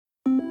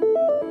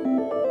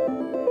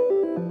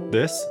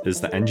This is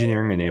the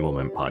Engineering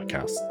Enablement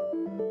Podcast.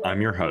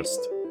 I'm your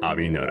host,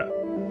 Avi Noda.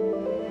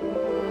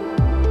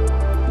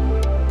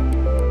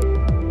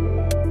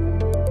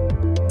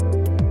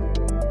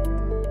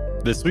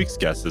 This week's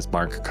guest is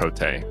Mark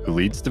Côté, who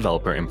leads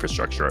developer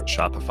infrastructure at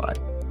Shopify.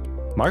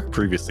 Mark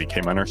previously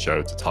came on our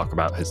show to talk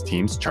about his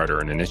team's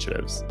charter and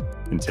initiatives.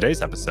 In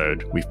today's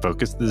episode, we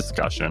focused the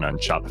discussion on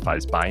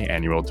Shopify's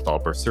biannual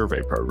developer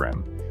survey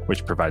program,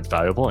 which provides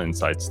valuable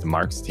insights to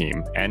Mark's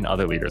team and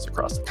other leaders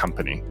across the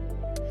company.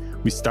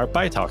 We start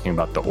by talking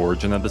about the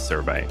origin of the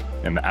survey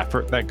and the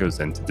effort that goes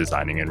into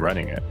designing and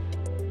running it.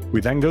 We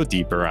then go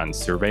deeper on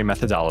survey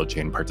methodology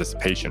and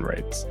participation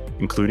rates,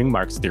 including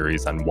Mark's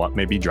theories on what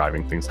may be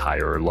driving things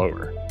higher or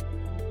lower.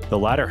 The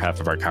latter half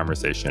of our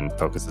conversation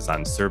focuses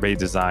on survey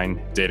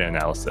design, data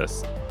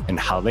analysis, and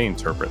how they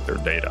interpret their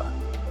data.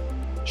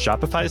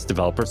 Shopify's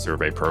developer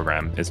survey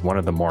program is one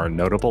of the more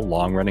notable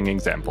long-running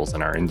examples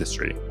in our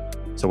industry.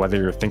 So whether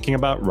you're thinking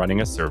about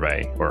running a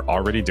survey or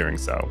already doing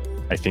so,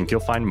 I think you'll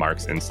find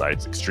Mark's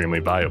insights extremely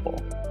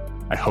valuable.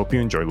 I hope you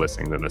enjoy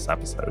listening to this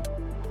episode.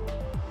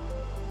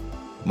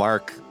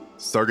 Mark,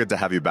 so good to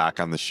have you back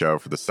on the show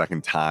for the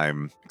second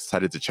time.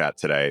 Excited to chat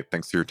today.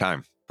 Thanks for your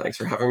time. Thanks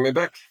for having me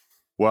back.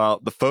 Well,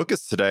 the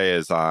focus today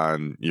is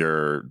on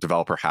your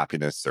developer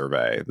happiness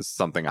survey. This is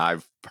something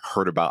I've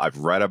heard about, I've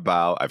read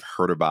about, I've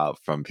heard about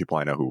from people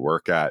I know who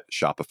work at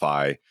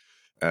Shopify.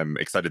 I'm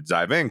excited to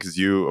dive in because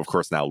you, of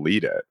course, now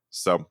lead it.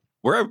 So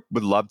where I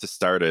would love to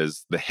start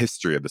is the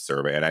history of the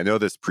survey. And I know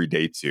this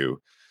predates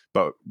you,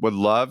 but would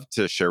love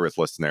to share with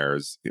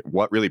listeners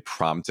what really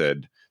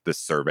prompted this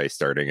survey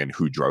starting and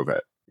who drove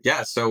it.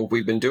 Yeah, so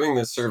we've been doing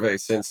this survey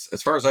since,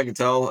 as far as I can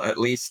tell, at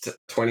least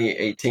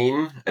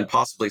 2018 and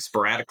possibly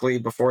sporadically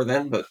before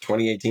then. But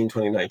 2018,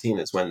 2019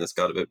 is when this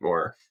got a bit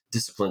more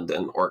disciplined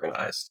and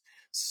organized.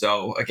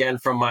 So again,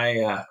 from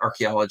my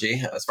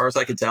archaeology, as far as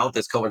I could tell,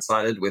 this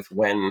coincided with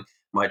when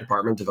my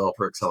department,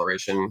 Developer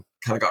Acceleration,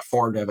 kind of got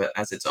formed of it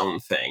as its own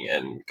thing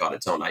and got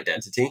its own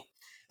identity.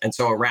 And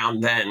so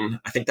around then,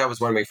 I think that was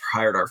when we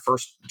hired our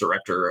first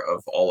director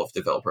of all of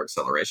Developer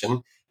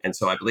Acceleration. And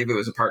so I believe it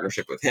was a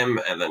partnership with him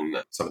and then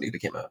somebody who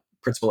became a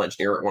principal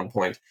engineer at one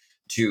point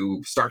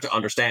to start to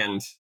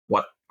understand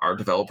what our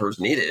developers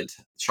needed.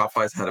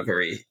 Shopify's had a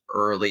very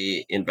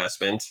early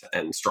investment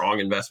and strong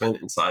investment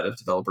inside of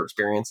developer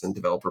experience and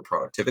developer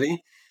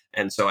productivity.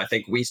 And so I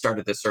think we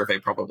started this survey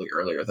probably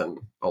earlier than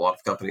a lot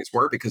of companies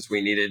were because we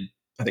needed,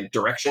 I think,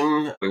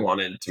 direction. We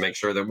wanted to make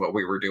sure that what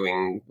we were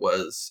doing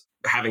was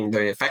having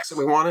the effects that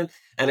we wanted.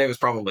 And it was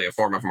probably a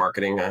form of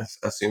marketing, I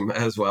assume,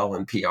 as well,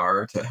 and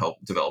PR to help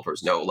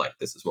developers know, like,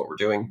 this is what we're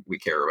doing. We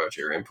care about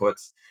your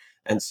inputs.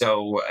 And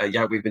so,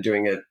 we've been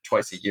doing it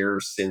twice a year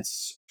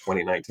since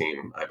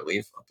 2019, I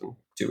believe, up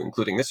to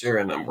including this year.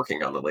 And I'm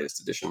working on the latest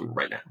edition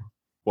right now.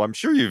 Well, I'm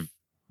sure you've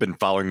been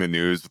following the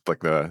news with like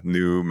the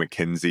new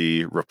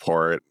McKinsey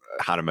report,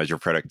 how to measure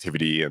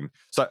productivity. And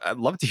so I'd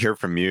love to hear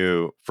from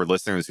you for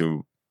listeners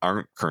who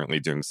aren't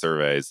currently doing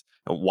surveys.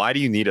 Why do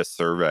you need a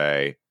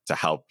survey to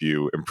help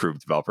you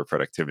improve developer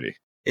productivity?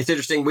 It's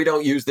interesting. We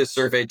don't use this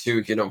survey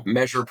to,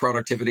 measure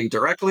productivity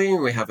directly.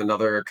 We have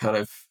another kind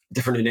of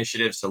different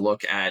initiatives to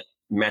look at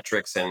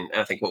metrics and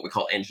I think what we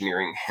call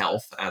engineering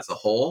health as a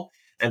whole.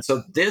 And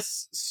so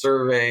this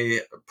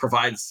survey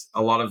provides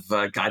a lot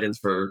of guidance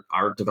for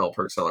our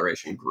developer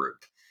acceleration group.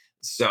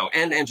 So,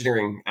 and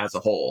engineering as a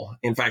whole.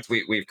 In fact,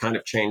 we've kind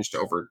of changed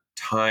over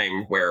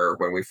time where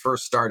when we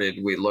first started,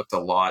 we looked a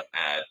lot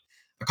at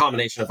a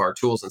combination of our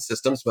tools and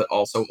systems, but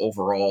also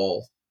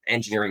overall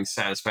engineering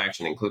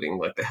satisfaction, including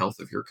like the health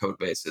of your code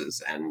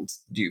bases. And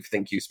do you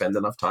think you spend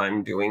enough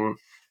time doing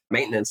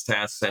maintenance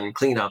tasks and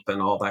cleanup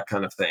and all that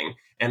kind of thing?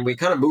 And we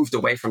kind of moved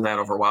away from that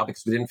over a while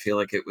because we didn't feel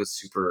like it was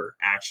super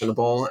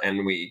actionable.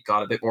 And we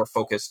got a bit more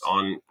focused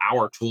on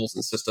our tools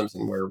and systems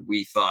and where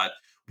we thought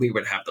we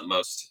would have the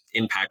most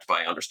impact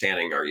by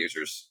understanding our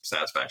users'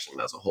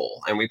 satisfaction as a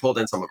whole. And we pulled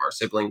in some of our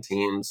sibling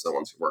teams, the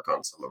ones who work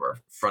on some of our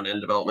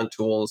front-end development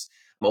tools,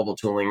 mobile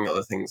tooling,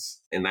 other things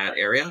in that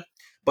area.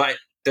 But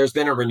there's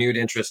been a renewed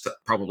interest,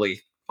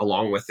 probably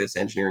along with this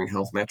engineering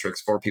health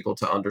metrics, for people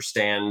to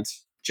understand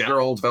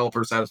general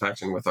developer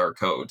satisfaction with our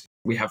code.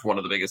 We have one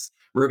of the biggest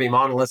Ruby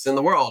monoliths in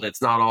the world.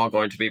 It's not all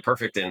going to be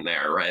perfect in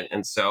there, right?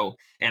 And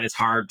it's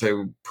hard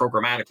to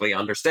programmatically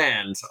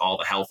understand all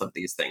the health of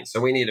these things. So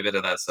we need a bit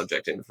of that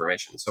subject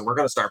information. So we're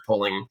going to start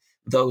pulling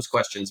those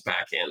questions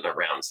back in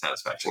around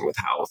satisfaction with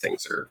how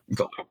things are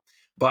going.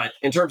 But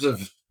in terms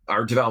of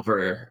our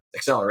developer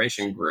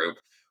acceleration group,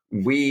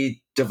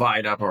 we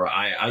divide up, or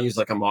I use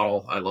like a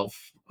model. I love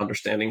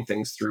understanding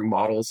things through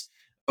models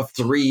of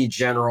 3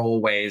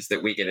 general ways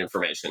that we get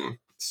information.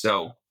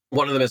 So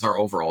one of them is our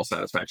overall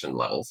satisfaction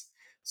levels.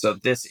 So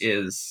this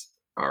is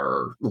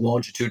our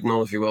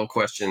longitudinal, if you will,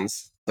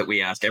 questions that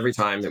we ask every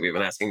time that we've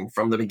been asking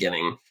from the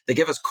beginning. They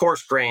give us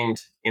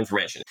coarse-grained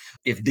information.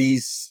 If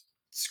these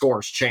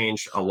scores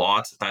change a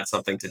lot, that's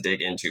something to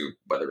dig into,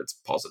 whether it's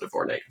positive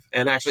or negative.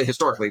 And actually,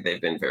 historically,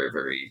 they've been very,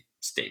 very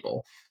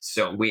stable.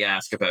 So we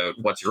ask about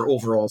what's your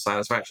overall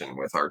satisfaction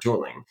with our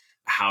tooling?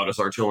 how does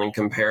our tooling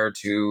compare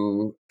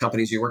to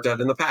companies you worked at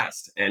in the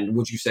past? And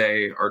would you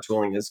say our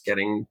tooling is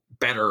getting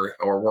better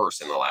or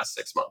worse in the last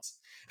 6 months?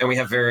 And we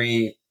have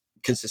very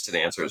consistent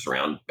answers.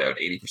 Around about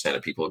 80%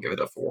 of people give it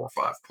a 4 or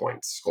 5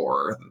 point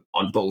score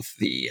on both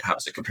the how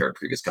does it compare to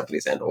previous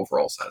companies and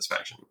overall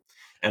satisfaction.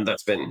 And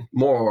that's been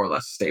more or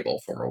less stable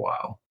for a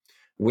while.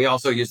 We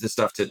also use this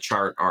stuff to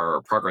chart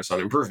our progress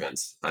on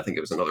improvements. I think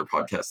it was another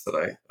podcast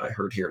that I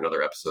heard here,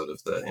 another episode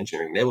of the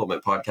Engineering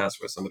Enablement podcast,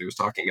 where somebody was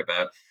talking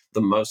about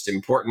the most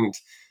important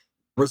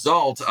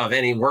result of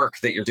any work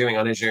that you're doing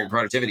on engineering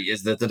productivity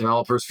is that the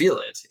developers feel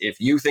it. If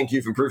you think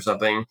you've improved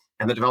something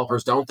and the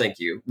developers don't think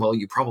you, well,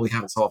 you probably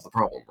haven't solved the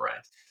problem,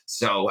 right?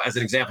 So as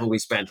an example, we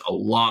spent a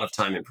lot of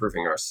time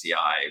improving our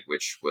CI,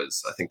 which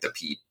was, I think the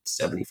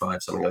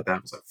P75, something like that.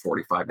 It was like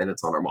 45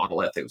 minutes on our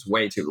monolith. It was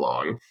way too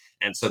long.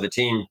 And so the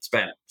team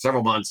spent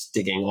several months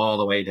digging all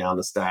the way down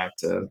the stack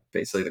to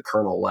basically the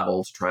kernel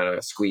level to try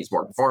to squeeze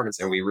more performance.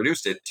 And we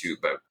reduced it to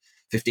about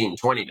 15,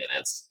 20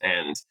 minutes.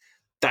 And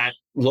that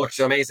looked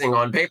amazing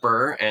on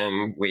paper,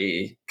 and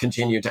we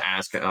continued to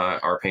ask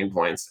our pain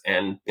points.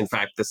 And in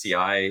fact, the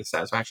CI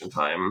satisfaction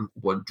time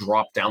would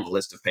drop down the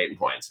list of pain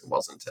points. It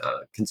wasn't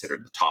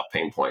considered the top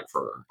pain point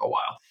for a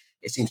while.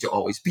 It seems to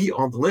always be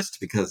on the list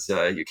because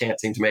you can't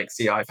seem to make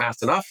CI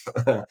fast enough.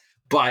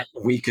 But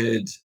we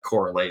could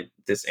correlate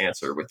this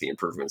answer with the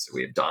improvements that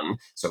we had done.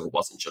 So it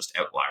wasn't just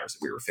outliers that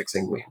we were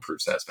fixing, we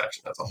improved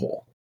satisfaction as a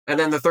whole. And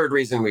then the third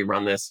reason we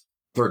run this,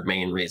 third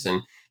main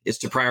reason, is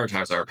to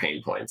prioritize our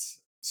pain points.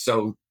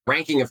 So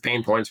ranking of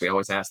pain points, we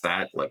always ask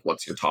that, like,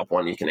 what's your top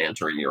one? You can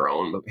enter in your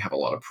own, but we have a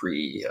lot of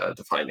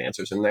pre-defined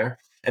answers in there.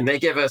 And they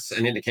give us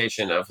an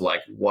indication of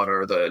like, what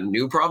are the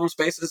new problem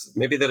spaces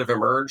maybe that have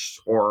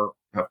emerged or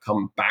have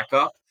come back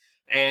up,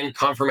 and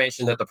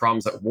confirmation that the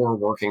problems that we're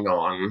working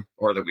on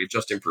or that we've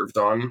just improved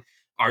on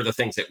are the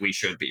things that we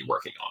should be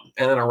working on,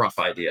 and then a rough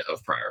idea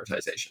of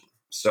prioritization.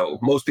 So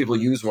most people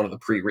use one of the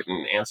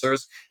pre-written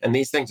answers, and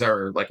these things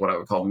are like what I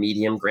would call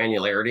medium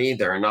granularity.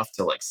 They're enough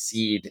to like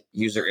seed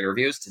user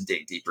interviews to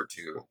dig deeper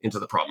into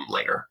the problem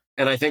later.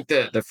 And I think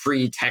the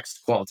free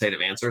text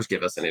qualitative answers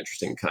give us an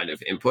interesting kind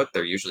of input.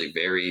 They're usually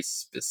very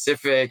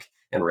specific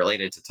and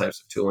related to types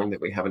of tooling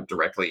that we haven't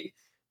directly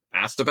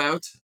asked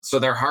about. So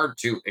they're hard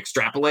to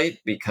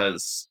extrapolate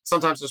because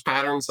sometimes there's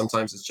patterns,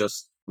 sometimes it's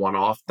just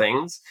one-off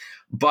things.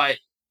 But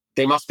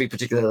they must be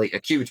particularly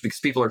acute because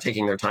people are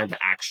taking their time to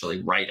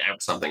actually write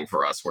out something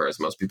for us, whereas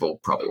most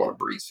people probably want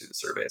to breeze through the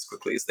survey as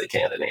quickly as they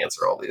can and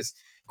answer all these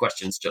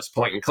questions just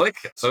point and click.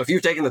 So if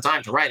you've taken the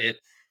time to write it,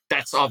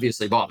 that's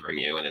obviously bothering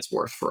you, and it's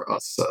worth for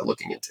us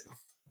looking into.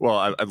 Well,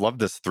 I love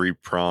this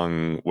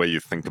three-prong way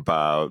you think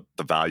about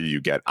the value you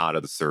get out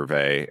of the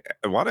survey.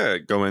 I want to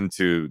go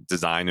into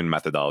design and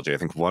methodology. I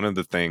think one of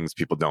the things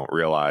people don't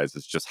realize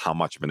is just how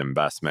much of an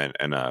investment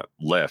and a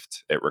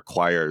lift it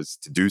requires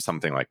to do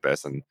something like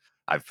this. And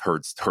I've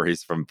heard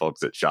stories from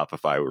folks at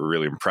Shopify who were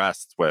really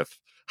impressed with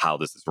how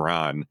this is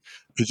run.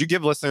 Could you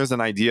give listeners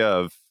an idea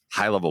of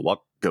high level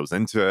what goes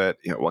into it?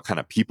 You know, what kind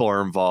of people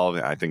are involved?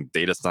 I think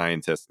data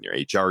scientists and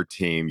your HR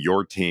team,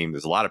 your team,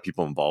 there's a lot of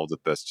people involved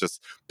with this.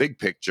 Just big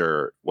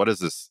picture, what does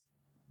this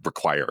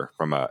require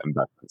from an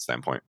investment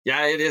standpoint?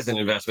 Yeah, it is an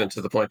investment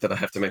to the point that I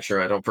have to make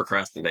sure I don't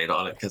procrastinate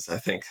on it, because I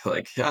think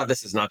like, yeah,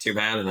 this is not too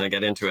bad. And then I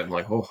get into it and I'm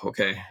like, oh,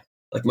 okay.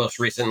 Like most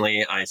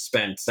recently, I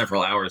spent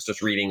several hours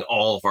just reading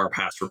all of our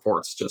past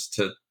reports just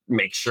to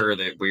make sure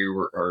that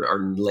our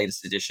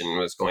latest edition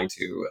was going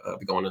to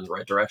be going in the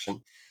right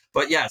direction.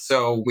 But yeah,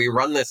 so we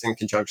run this in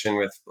conjunction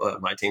with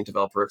my team,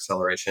 Developer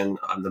Acceleration.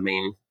 I'm the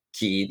main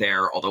key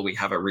there, although we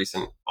have a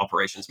recent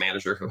operations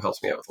manager who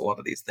helps me out with a lot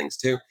of these things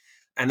too.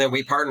 And then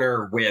we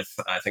partner with,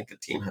 I think the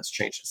team has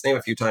changed its name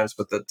a few times,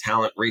 but the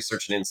Talent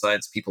Research and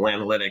Insights, People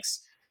Analytics,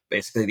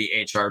 basically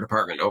the HR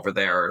department over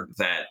there,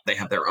 that they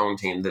have their own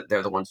team, that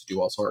they're the ones who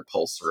do all sort of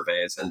pulse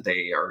surveys, and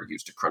they are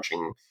used to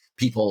crunching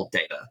people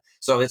data.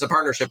 So it's a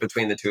partnership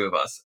between the two of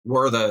us.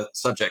 We're the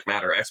subject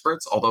matter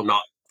experts, although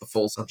not the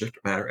full subject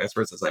matter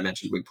experts. As I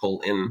mentioned, we pull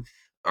in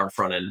our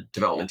front-end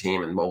development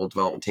team and mobile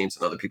development teams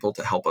and other people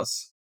to help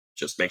us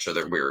just make sure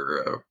that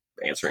we're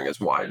answering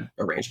as wide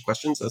a range of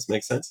questions as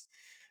makes sense.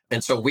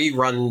 And so we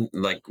run,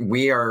 like,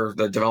 we are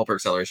the Developer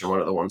Acceleration, one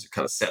of the ones who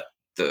kind of set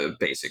the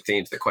basic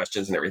themes, the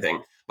questions and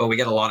everything. But we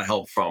get a lot of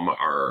help from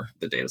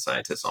the data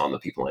scientists on the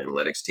people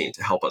analytics team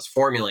to help us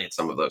formulate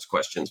some of those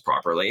questions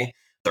properly.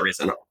 There is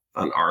an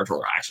art,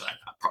 or actually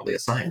probably a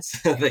science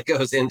that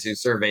goes into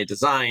survey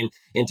design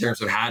in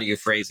terms of how do you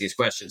phrase these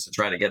questions to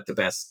try to get the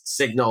best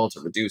signal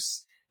to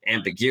reduce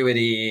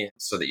ambiguity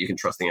so that you can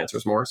trust the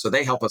answers more. So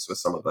they help us with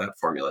some of that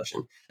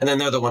formulation. And then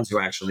they're the ones who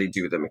actually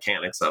do the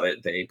mechanics of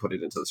it. They put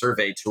it into the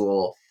survey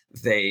tool,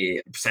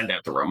 they send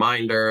out the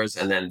reminders,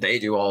 and then they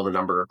do all the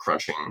number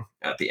crunching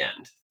at the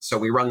end. So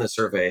we run the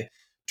survey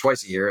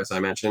twice a year, as I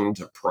mentioned,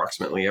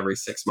 approximately every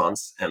 6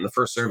 months. And the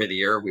first survey of the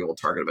year, we will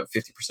target about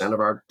 50% of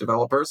our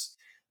developers.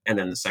 And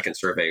then the second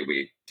survey,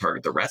 we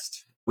target the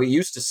rest. We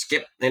used to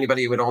skip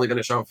anybody who had only been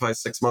at Shopify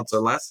 6 months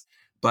or less,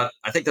 but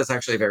I think that's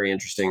actually a very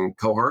interesting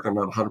cohort. I'm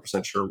not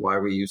 100% sure why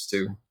we used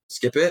to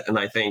skip it. And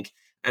I think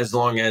as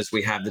long as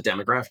we have the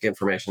demographic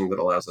information that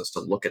allows us to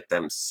look at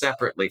them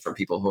separately from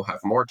people who have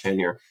more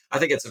tenure. I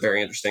think it's a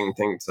very interesting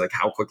thing to like,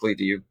 how quickly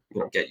do you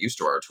get used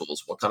to our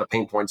tools? What kind of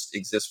pain points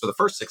exist for the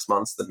first 6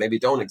 months that maybe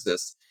don't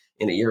exist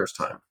in a year's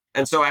time?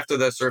 And so after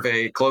the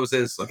survey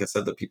closes, like I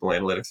said, the people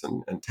analytics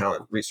and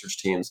talent research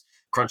teams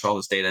crunch all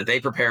this data. They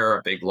prepare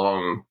a big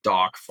long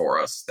doc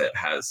for us that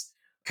has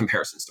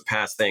comparisons to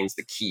past things,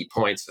 the key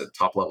points, the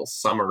top level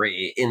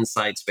summary,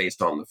 insights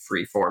based on the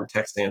free form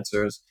text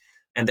answers.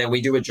 And then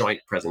we do a joint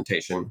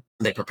presentation.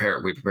 We prepare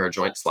a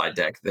joint slide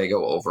deck. They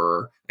go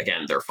over,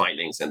 again, their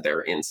findings and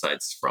their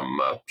insights from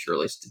a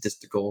purely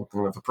statistical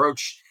kind of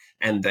approach.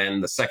 And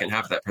then the second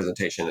half of that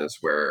presentation is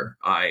where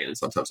I and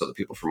sometimes other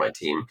people from my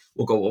team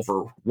will go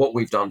over what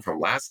we've done from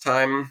last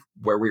time,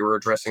 where we were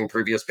addressing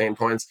previous pain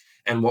points,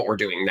 and what we're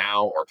doing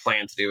now or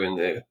plan to do in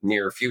the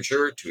near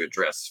future to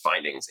address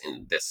findings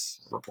in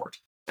this report.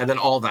 And then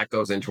all that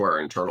goes into our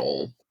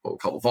internal, what we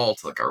call the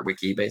vault, like our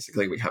wiki.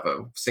 Basically, we have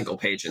a single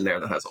page in there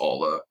that has all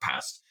the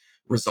past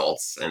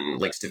results and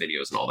links to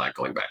videos and all that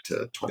going back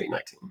to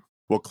 2019.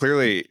 Well,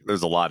 clearly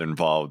there's a lot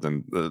involved,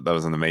 and that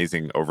was an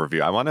amazing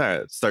overview. I want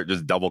to start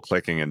just double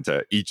clicking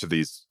into each of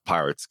these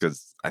parts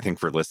because I think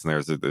for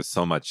listeners, there's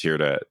so much here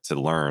to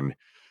learn.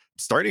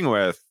 Starting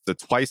with the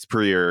twice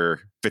per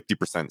year,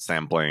 50%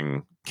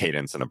 sampling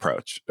cadence and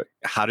approach.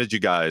 How did you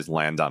guys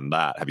land on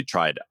that? Have you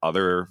tried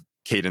other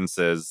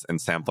cadences and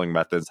sampling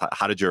methods?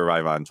 How did you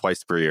arrive on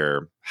twice per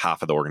year,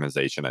 half of the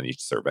organization on each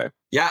survey?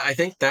 Yeah, I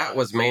think that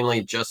was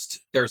mainly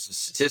just, there's a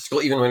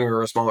statistical, even when we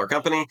were a smaller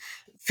company,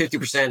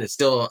 50% is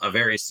still a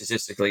very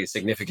statistically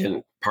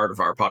significant part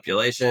of our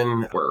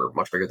population. We're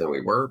much bigger than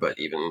we were, but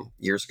even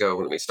years ago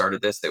when we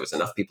started this, there was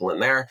enough people in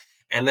there.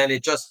 And then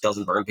it just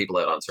doesn't burn people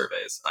out on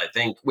surveys. I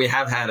think we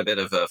have had a bit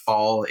of a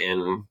fall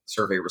in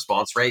survey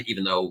response rate,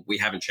 even though we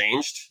haven't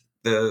changed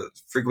the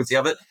frequency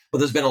of it. But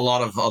there's been a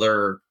lot of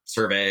other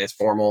surveys,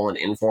 formal and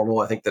informal,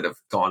 I think, that have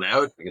gone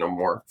out,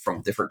 more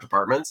from different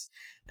departments.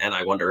 And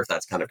I wonder if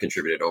that's kind of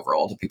contributed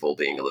overall to people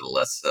being a little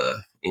less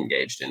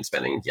engaged in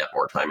spending yet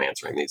more time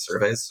answering these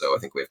surveys. So I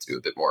think we have to do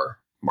a bit more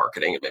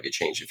marketing and maybe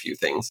change a few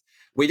things.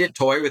 We did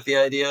toy with the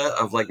idea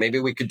of like, maybe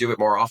we could do it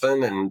more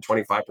often and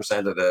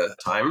 25% of the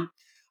time.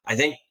 I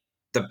think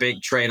the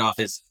big trade-off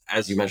is,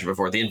 as you mentioned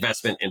before, the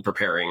investment in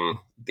preparing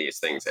these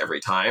things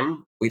every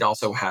time. We'd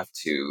also have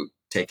to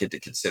take into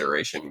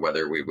consideration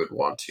whether we would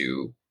want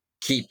to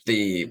keep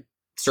the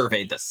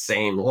survey the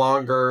same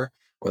longer,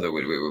 whether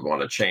we would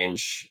want to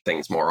change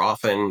things more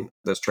often.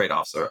 There's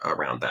trade-offs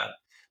around that.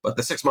 But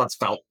the 6 months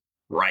felt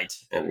right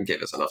and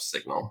gave us enough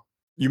signal.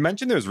 You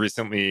mentioned there's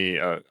recently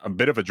a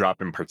bit of a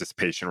drop in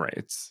participation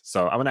rates.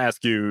 So I want to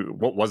ask you,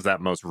 what was that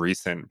most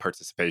recent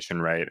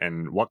participation rate,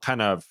 and what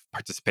kind of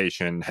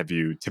participation have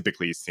you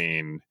typically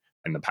seen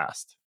in the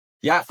past?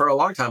 Yeah, for a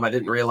long time, I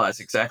didn't realize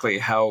exactly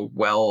how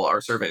well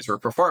our surveys were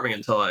performing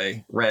until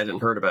I read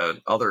and heard about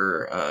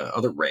other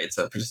rates,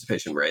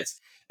 participation rates.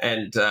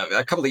 And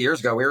a couple of years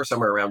ago, we were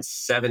somewhere around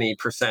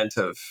 70%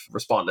 of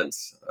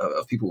respondents,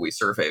 of people we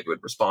surveyed,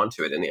 would respond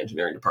to it in the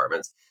engineering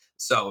departments.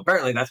 So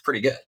apparently that's pretty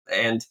good.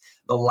 And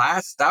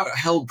that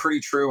held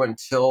pretty true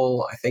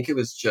until I think it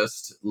was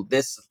just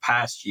this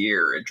past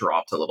year, it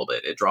dropped a little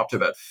bit. It dropped to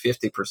about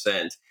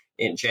 50%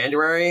 in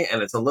January,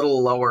 and it's a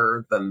little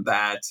lower than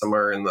that,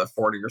 somewhere in the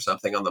 40 or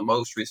something on the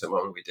most recent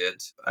one we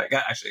did. I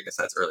guess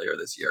that's earlier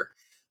this year.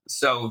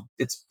 So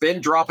it's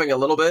been dropping a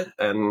little bit,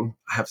 and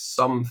I have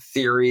some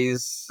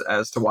theories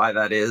as to why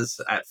that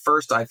is. At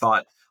first, I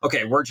thought,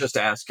 okay, we're just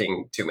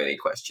asking too many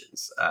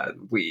questions.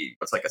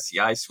 It's like a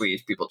CI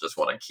suite. People just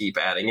want to keep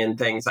adding in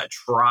things. I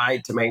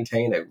tried to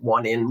maintain a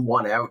one in,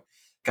 one out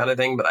kind of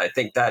thing, but I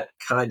think that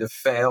kind of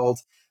failed.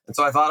 And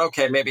so I thought,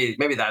 okay, maybe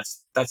that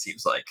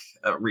seems like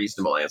a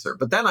reasonable answer.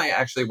 But then I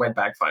actually went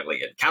back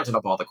finally and counted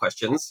up all the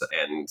questions,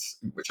 and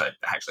which I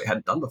actually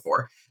hadn't done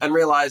before, and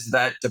realized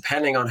that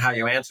depending on how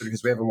you answer,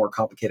 because we have a more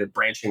complicated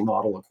branching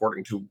model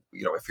according to,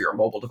 if you're a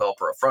mobile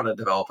developer, a front-end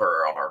developer,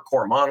 or on our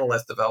core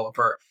monolith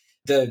developer,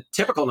 the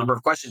typical number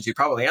of questions you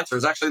probably answer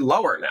is actually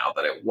lower now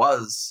than it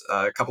was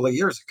a couple of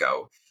years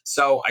ago.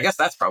 So I guess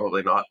that's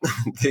probably not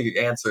the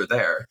answer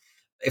there.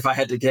 If I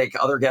had to take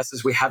other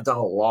guesses, we have done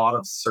a lot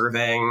of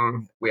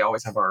surveying. We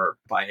always have our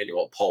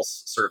biannual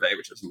pulse survey,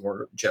 which is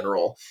more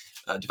general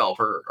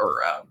developer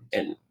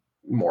and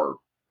more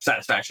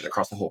satisfaction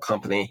across the whole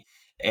company.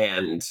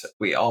 And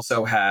we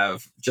also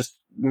have just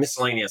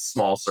miscellaneous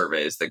small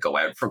surveys that go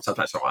out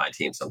sometimes from my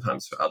team,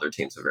 sometimes other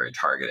teams are very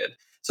targeted.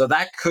 So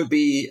that could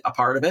be a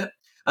part of it.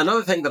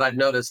 Another thing that I've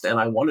noticed, and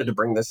I wanted to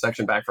bring this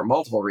section back for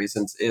multiple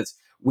reasons, is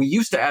we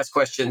used to ask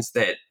questions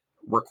that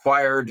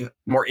required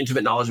more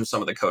intimate knowledge of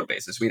some of the code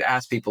bases. We'd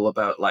ask people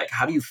about, like,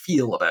 how do you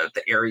feel about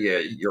the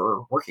area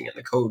you're working in,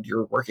 the code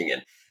you're working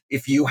in?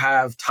 If you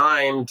have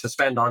time to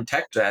spend on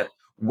tech debt,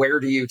 where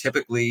do you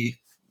typically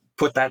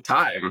put that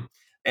time?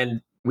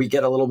 And we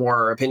get a little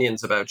more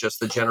opinions about just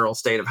the general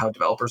state of how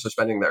developers are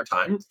spending their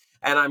time.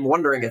 And I'm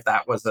wondering if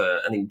that was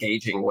an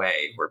engaging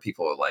way where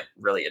people like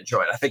really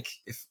enjoy it. I think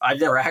I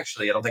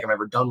don't think I've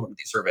ever done one of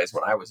these surveys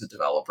when I was a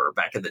developer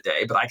back in the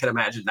day, but I can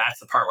imagine that's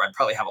the part where I'd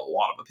probably have a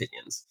lot of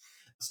opinions.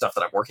 stuff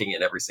that I'm working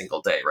in every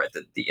single day, right?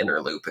 The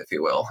inner loop, if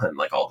you will. And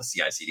like all the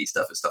CI/CD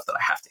stuff is stuff that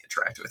I have to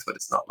interact with, but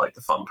it's not like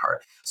the fun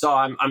part. So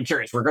I'm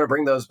curious. We're going to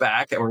bring those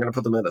back and we're going to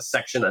put them in a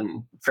section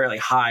and fairly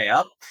high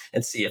up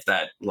and see if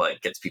that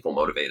like gets people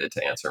motivated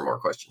to answer more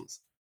questions.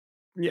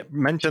 Yeah,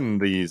 mention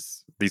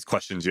these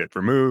questions you had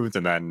removed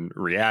and then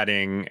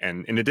re-adding.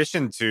 And in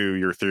addition to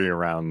your theory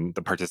around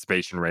the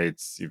participation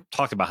rates, you've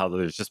talked about how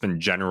there's just been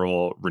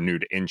general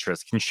renewed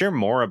interest. Can you share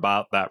more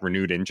about that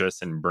renewed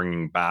interest in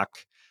bringing back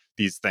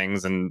these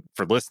things? And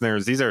for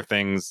listeners, these are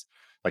things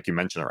like you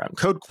mentioned around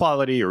code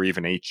quality or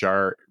even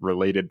HR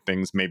related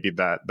things, maybe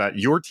that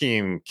your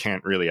team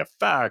can't really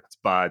affect,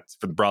 but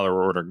for the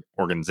broader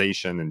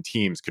organization and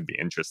teams could be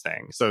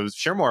interesting. So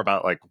share more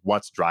about like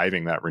what's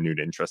driving that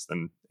renewed interest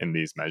in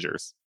these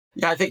measures.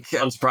 Yeah, I think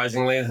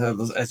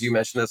unsurprisingly, as you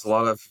mentioned, there's a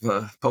lot of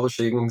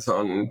publishings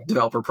on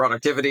developer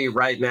productivity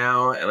right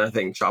now. And I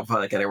think Shopify,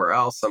 like anywhere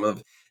else, some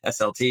of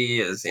SLT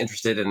is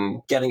interested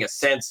in getting a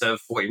sense of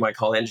what you might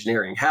call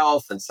engineering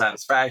health and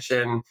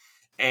satisfaction.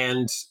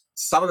 And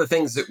some of the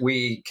things that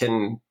we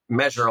can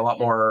measure a lot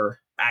more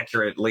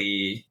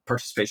accurately,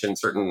 participation in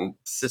certain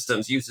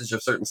systems, usage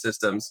of certain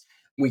systems,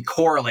 we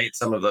correlate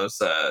some of those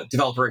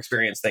developer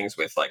experience things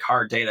with like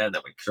hard data, and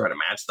then we try to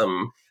match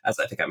them, as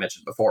I think I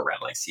mentioned before,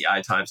 around like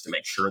CI times to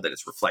make sure that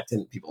it's reflected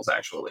in people's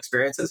actual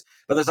experiences.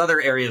 But there's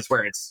other areas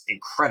where it's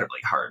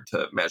incredibly hard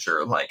to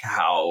measure, like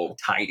how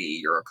tidy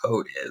your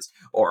code is,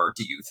 or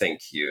do you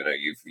think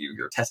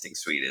your testing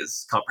suite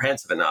is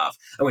comprehensive enough?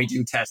 And we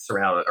do tests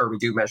around, or we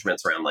do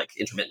measurements around like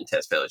intermittent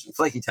test failures and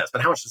flaky tests,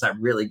 but how much does that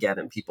really get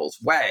in people's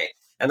way?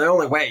 And the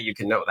only way you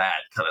can know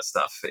that kind of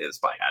stuff is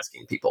by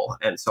asking people.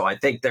 And so I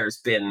think there's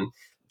been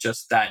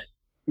just that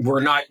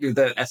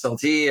the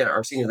SLT,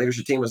 our senior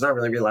leadership team, was not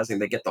really realizing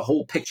they get the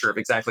whole picture of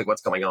exactly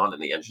what's going on in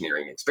the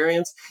engineering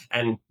experience.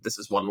 And this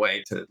is one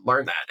way to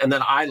learn that. And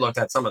then I looked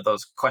at some of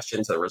those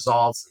questions and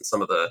results and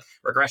some of the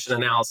regression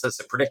analysis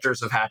and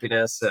predictors of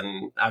happiness.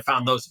 And I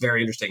found those very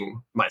interesting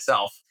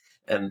myself.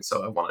 And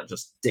so I want to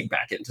just dig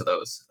back into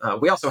those.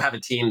 We also have a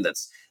team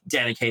that's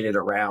dedicated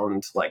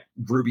around like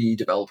Ruby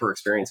developer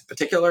experience in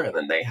particular. And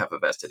then they have a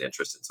vested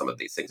interest in some of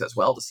these things as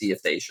well to see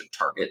if they should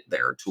target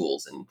their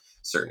tools in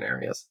certain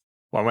areas.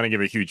 Well, I want to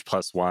give a huge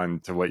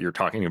 +1 to what you're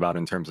talking about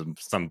in terms of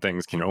some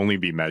things can only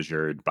be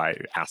measured by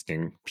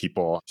asking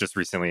people. Just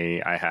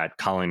recently, I had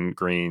Colin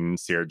Green,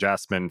 Sierra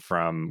Jasmine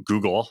from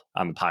Google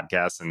on the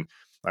podcast, and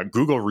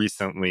Google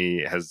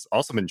recently has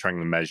also been trying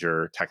to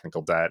measure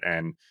technical debt,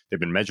 and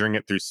they've been measuring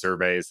it through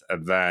surveys.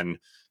 And then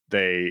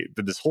they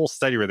did this whole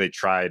study where they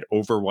tried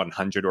over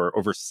 100 or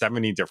over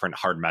 70 different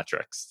hard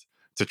metrics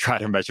to try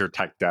to measure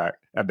tech debt.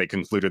 And they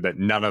concluded that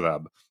none of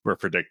them were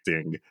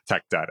predicting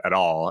tech debt at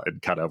all.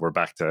 And kind of we're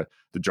back to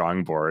the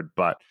drawing board.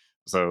 But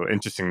so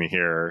interesting to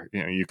hear,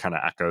 you kind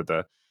of echo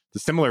the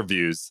similar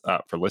views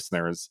for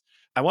listeners.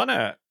 I want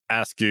to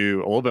ask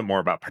you a little bit more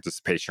about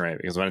participation rate,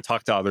 because when I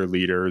talk to other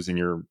leaders in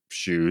your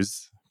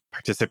shoes,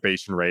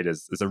 participation rate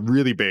is a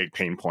really big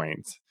pain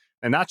point.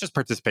 And not just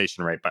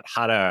participation rate, but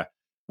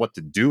what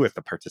to do with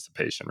the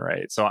participation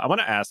rate. So I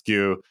want to ask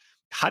you,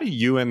 how do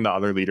you and the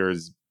other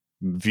leaders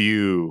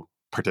view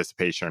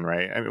participation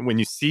rate? I mean, when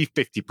you see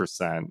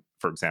 50%,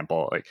 for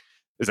example, like,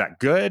 is that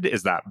good?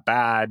 Is that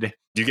bad?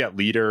 Do you get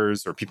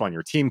leaders or people on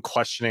your team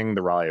questioning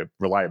the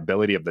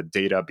reliability of the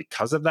data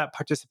because of that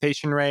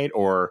participation rate?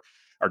 Or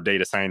are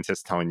data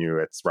scientists telling you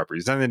it's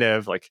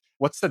representative? Like,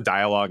 what's the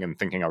dialogue and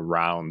thinking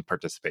around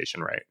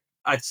participation rate?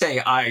 I'd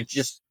say I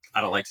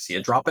don't like to see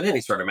a drop in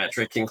any sort of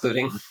metric,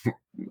 including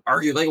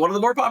arguably one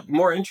of the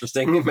more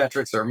interesting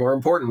metrics or more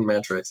important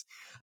metrics.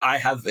 I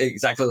have,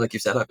 exactly like you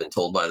said, I've been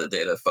told by the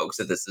data folks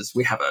that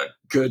we have a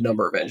good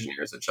number of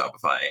engineers at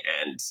Shopify.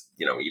 And,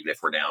 even if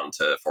we're down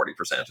to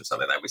 40% or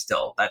something,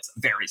 that's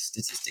very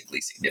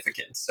statistically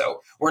significant.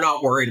 So we're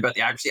not worried about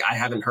the accuracy. I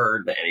haven't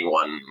heard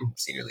anyone,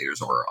 senior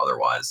leaders or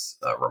otherwise,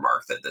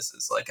 remark that this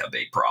is like a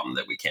big problem,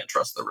 that we can't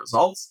trust the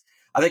results.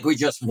 I think we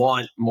just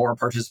want more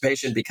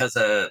participation because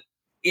in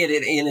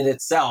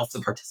itself, the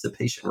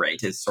participation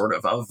rate is sort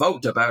of a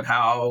vote about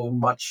how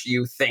much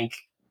you think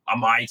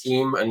my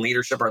team and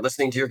leadership are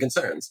listening to your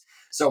concerns.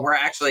 So we're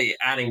actually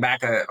adding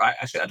back I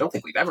don't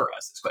think we've ever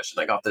asked this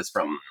question. I got this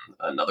from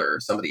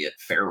somebody at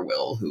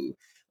Fairwill who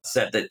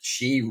said that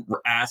she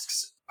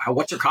asks,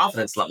 what's your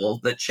confidence level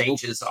that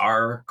changes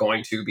are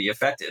going to be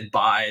affected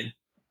by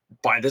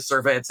this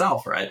survey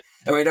itself, right?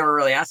 And we never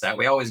really ask that.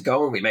 We always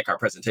go and we make our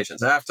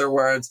presentations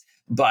afterwards.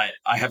 But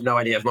I have no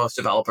idea if most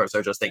developers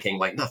are just thinking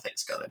like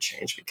nothing's going to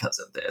change because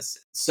of this.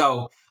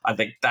 So I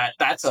think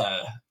that's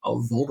a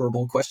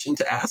vulnerable question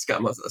to ask.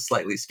 I'm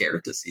slightly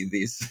scared to see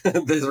these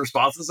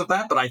responses of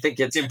that. But I think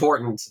it's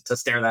important to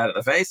stare that in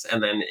the face.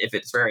 And then if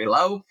it's very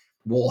low,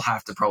 we'll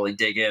have to probably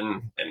dig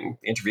in and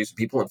interview some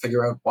people and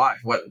figure out why.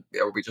 What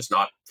are we just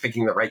not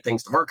picking the right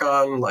things to work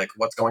on? Like,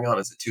 what's going on?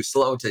 Is it too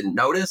slow to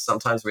notice?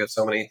 Sometimes we have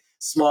so many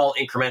small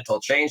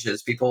incremental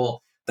changes.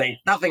 People think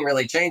nothing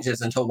really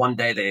changes until one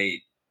day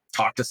they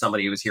talk to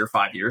somebody who was here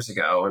 5 years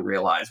ago and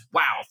realize,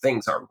 wow,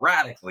 things are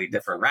radically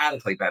different,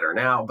 radically better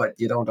now, but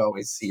you don't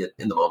always see it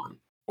in the moment.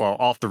 Well,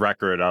 off the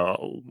record,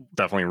 I'll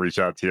definitely reach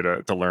out to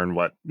you to learn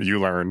what you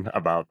learn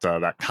about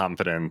that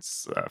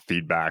confidence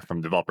feedback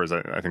from developers.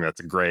 I think that's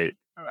a great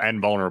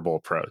and vulnerable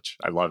approach.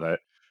 I love it.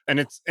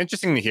 And it's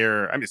interesting to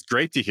hear. I mean, it's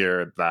great to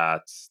hear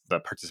that the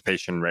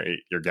participation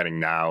rate you're getting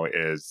now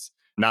is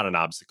not an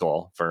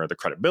obstacle for the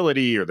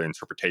credibility or the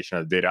interpretation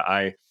of the data.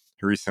 I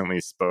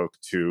recently spoke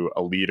to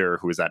a leader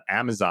who was at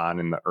Amazon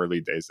in the early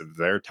days of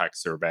their tech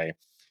survey.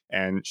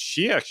 And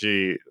she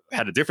actually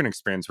had a different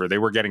experience where they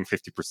were getting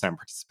 50%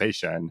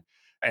 participation,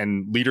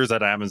 and leaders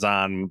at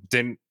Amazon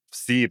didn't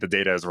see the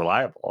data as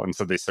reliable. And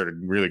so they started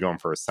really going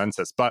for a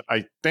census. But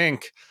I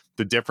think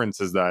the difference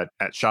is that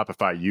at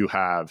Shopify, you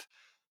have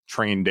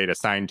trained data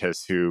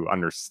scientists who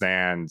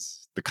understand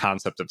the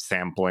concept of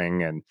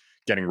sampling and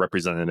getting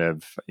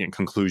representative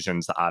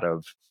conclusions out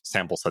of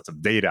sample sets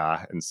of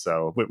data. And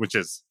so, which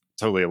is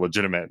totally a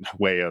legitimate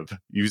way of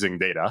using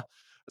data.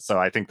 So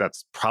I think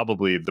that's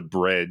probably the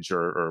bridge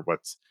or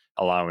what's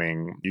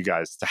allowing you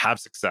guys to have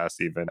success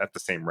even at the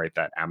same rate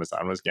that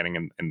Amazon was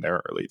getting in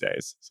their early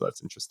days. So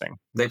that's interesting.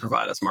 They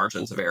provide us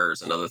margins of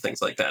errors and other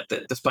things like that.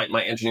 That despite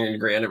my engineering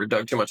degree, I never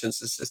dug too much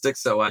into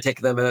statistics. So I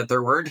take them at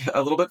their word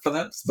a little bit for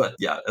that. But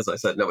yeah, as I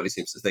said, nobody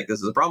seems to think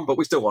this is a problem, but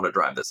we still want to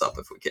drive this up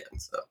if we can.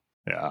 So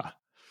yeah.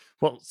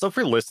 Well, so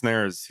for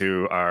listeners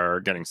who are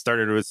getting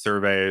started with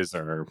surveys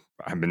or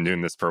have been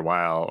doing this for a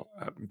while,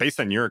 based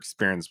on your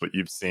experience, what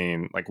you've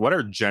seen, like what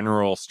are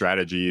general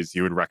strategies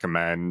you would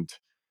recommend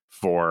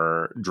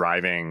for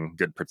driving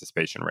good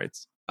participation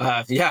rates?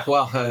 I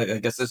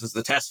guess this is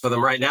the test for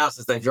them right now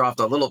since they've dropped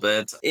a little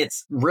bit.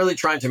 It's really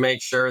trying to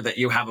make sure that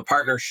you have a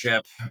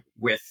partnership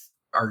with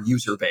our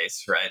user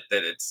base, right?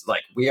 That it's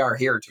like we are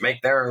here to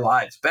make their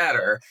lives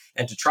better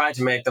and to try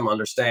to make them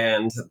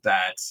understand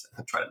that,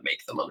 try to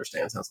make them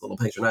understand sounds a little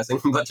patronizing,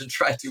 but to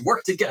try to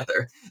work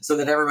together so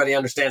that everybody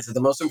understands that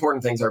the most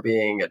important things are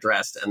being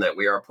addressed and that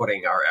we are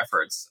putting our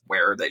efforts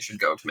where they should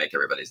go to make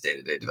everybody's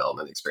day-to-day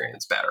development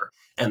experience better.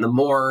 And the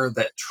more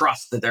that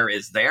trust that there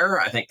is there,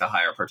 I think the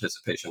higher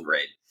participation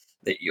rate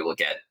that you will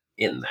get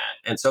in that.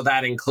 And so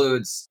that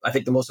includes, I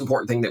think the most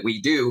important thing that we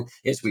do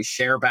is we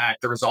share back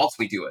the results.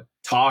 We do a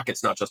talk.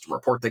 It's not just a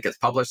report that gets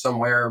published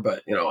somewhere,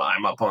 but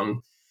I'm up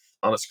on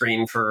a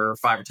screen for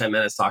 5 or 10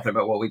 minutes talking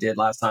about what we did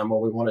last time,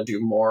 what we want to do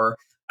more.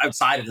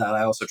 Outside of that,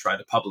 I also try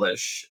to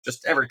publish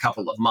just every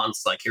couple of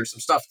months, like here's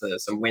some stuff,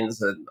 some wins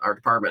that our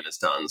department has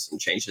done, some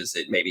changes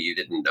that maybe you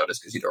didn't notice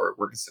because you don't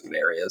work in certain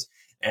areas.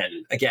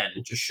 And again,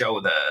 just show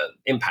the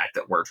impact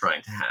that we're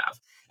trying to have.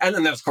 And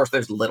then, of course,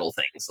 there's little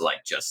things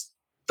like just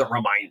the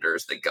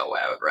reminders that go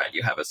out, right?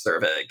 You have a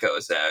survey that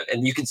goes out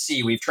and you can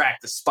see we've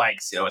tracked the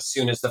spikes. As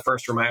soon as the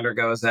first reminder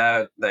goes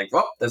out, like,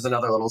 there's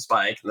another little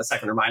spike. And the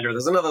second reminder,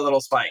 there's another little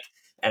spike.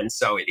 And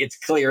so it's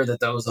clear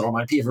that those little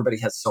remind people, everybody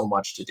has so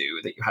much to do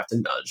that you have to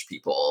nudge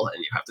people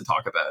and you have to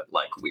talk about,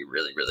 like, we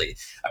really, really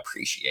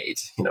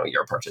appreciate,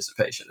 your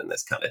participation in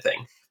this kind of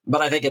thing.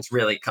 But I think it's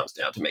really comes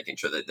down to making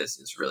sure that this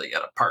is really a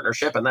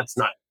partnership. And that's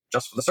not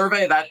just for the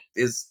survey. That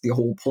is the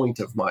whole point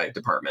of my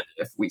department.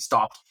 If we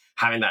stopped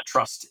having that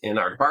trust in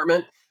our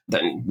department,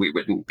 then we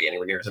wouldn't be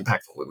anywhere near as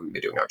impactful. We wouldn't be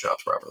doing our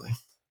jobs properly.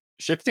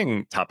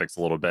 Shifting topics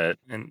a little bit,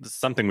 and this is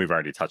something we've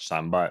already touched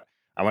on, but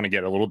I want to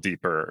get a little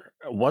deeper.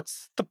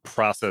 What's the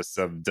process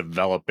of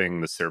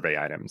developing the survey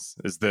items?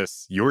 Is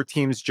this your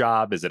team's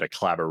job? Is it a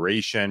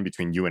collaboration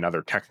between you and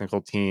other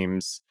technical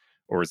teams?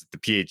 Or is it the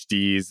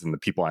PhDs and the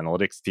people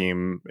analytics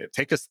team?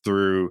 Take us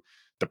through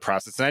the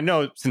process. And I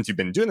know since you've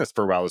been doing this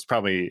for a while, there's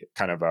probably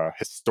kind of a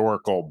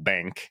historical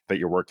bank that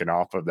you're working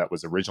off of that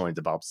was originally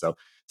developed. So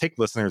take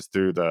listeners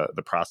through the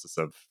process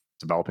of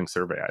developing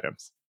survey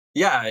items.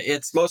 Yeah,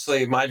 it's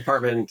mostly my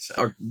department,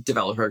 our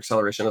developer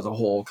acceleration as a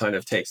whole kind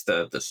of takes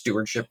the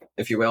stewardship,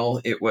 if you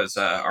will. It was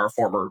our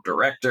former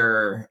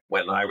director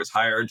when I was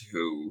hired,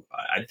 who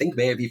I think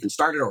may have even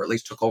started or at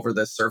least took over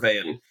this survey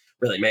and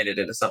really made it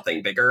into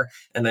something bigger.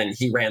 And then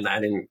he ran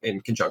that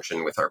in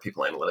conjunction with our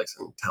people analytics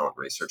and talent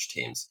research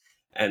teams.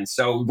 And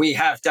so we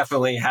have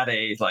definitely had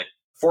a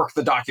fork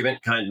the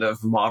document kind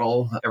of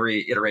model.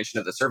 Every iteration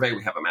of the survey,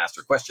 we have a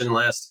master question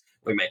list.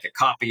 We make a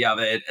copy of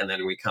it, and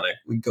then we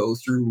go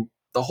through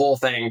the whole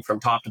thing from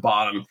top to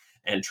bottom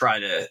and try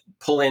to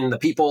pull in the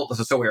people.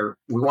 So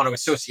we want to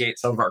associate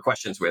some of our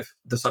questions with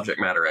the subject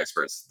matter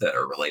experts that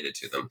are related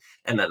to them.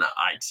 And then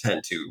I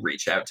tend to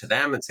reach out to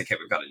them and say, okay,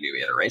 we've got a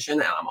new iteration.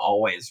 And I'm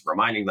always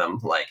reminding them,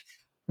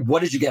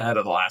 what did you get out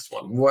of the last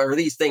one? Were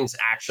these things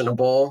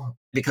actionable?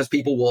 Because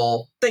people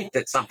will think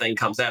that something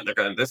comes out and they're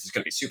going, this is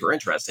going to be super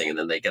interesting. And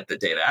then they get the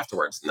data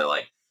afterwards and they're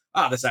like,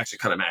 this actually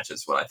kind of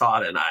matches what I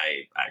thought. And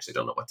I actually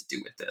don't know what to do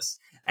with this.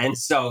 And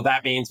so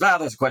that means,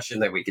 there's a question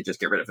that we could just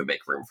get rid of and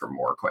make room for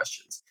more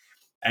questions.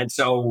 And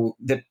so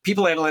the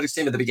people analytics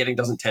team at the beginning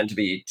doesn't tend to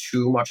be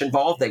too much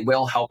involved. They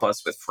will help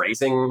us with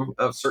phrasing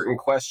of certain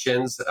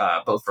questions,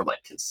 both for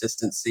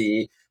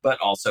consistency, but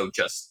also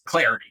just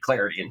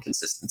clarity and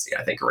consistency,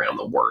 I think, around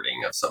the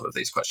wording of some of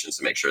these questions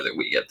to make sure that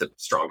we get the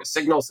strongest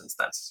signal, since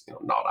that's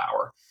not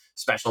our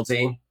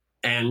specialty.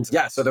 And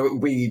yeah, so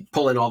we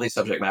pull in all these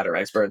subject matter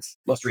experts.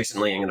 Most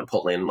recently, I'm going to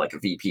pull in like a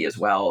VP as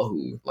well,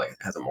 who like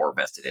has a more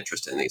vested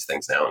interest in these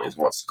things now and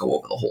wants to go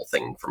over the whole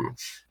thing from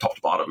top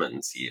to bottom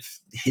and see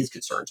if his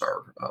concerns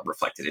are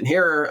reflected in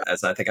here.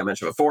 As I think I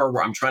mentioned before,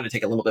 where I'm trying to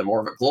take a little bit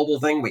more of a global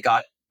thing. We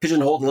got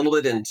pigeonholed a little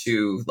bit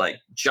into like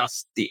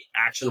just the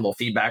actionable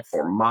feedback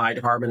for my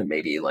department and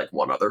maybe like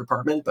one other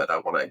department, but I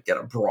want to get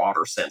a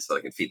broader sense so that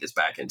I can feed this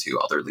back into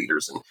other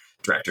leaders and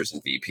directors and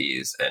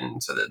VPs,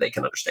 and so that they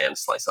can understand,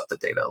 slice up the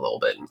data a little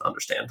bit and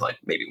understand like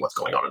maybe what's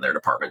going on in their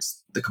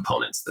departments, the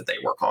components that they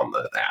work on,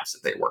 the apps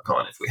that they work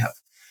on, if we have,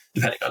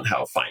 depending on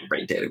how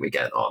fine-grained data we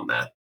get on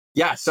that.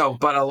 Yeah, so,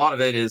 but a lot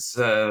of it is,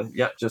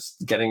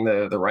 just getting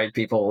the right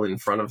people in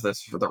front of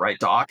this for the right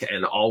doc,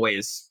 and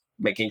always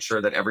making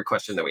sure that every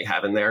question that we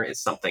have in there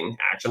is something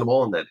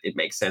actionable and that it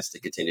makes sense to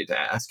continue to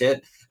ask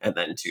it, and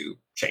then to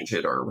change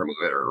it or remove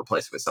it or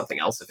replace it with something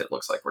else if it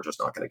looks like we're just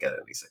not going to get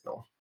any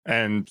signal.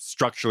 And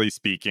structurally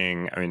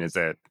speaking, I mean, is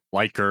it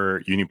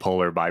Likert,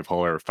 unipolar,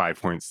 bipolar,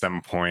 5-point,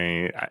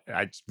 7-point?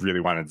 I just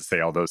really wanted to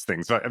say all those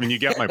things. But I mean, you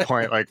get my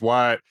point. Like,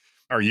 what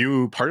are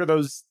you part of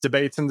those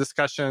debates and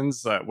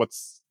discussions?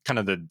 What's kind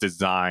of the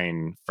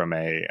design from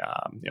a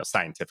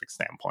scientific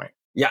standpoint?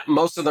 Yeah,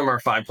 most of them are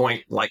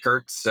 5-point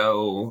Likert.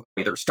 So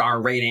either star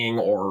rating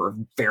or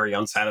very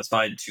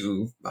unsatisfied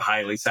to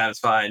highly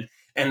satisfied.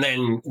 And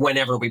then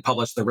whenever we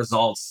publish the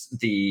results,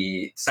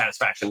 the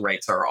satisfaction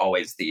rates are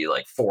always the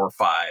like 4 or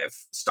 5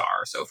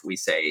 star. So if we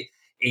say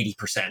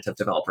 80% of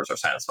developers are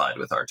satisfied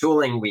with our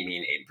tooling, we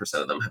mean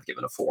 80% of them have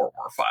given a 4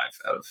 or 5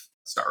 out of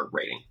star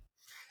rating.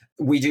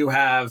 We do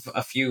have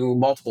a few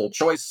multiple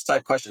choice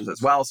type questions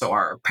as well. So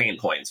our pain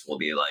points will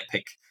be like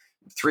pick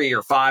 3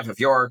 or 5 of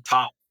your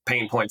top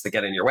pain points that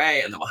get in your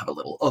way. And then we'll have a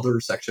little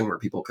other section where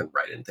people can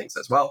write in things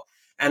as well.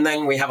 And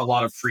then we have a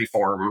lot of free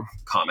form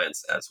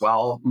comments as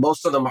well.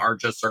 Most of them are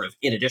just sort of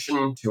in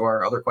addition to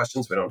our other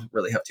questions. We don't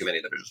really have too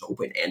many that are just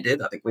open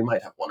ended. I think we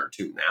might have 1 or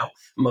 2 now.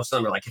 Most of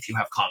them are like, if you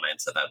have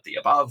comments about the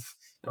above,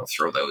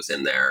 throw those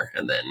in there.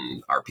 And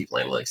then our people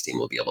analytics team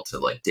will be able to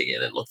like dig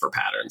in and look for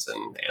patterns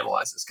and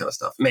analyze this kind of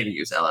stuff. Maybe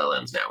use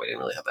LLMs now. We didn't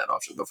really have that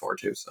option before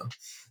too. So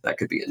that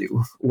could be a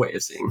new way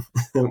of seeing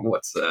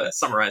what's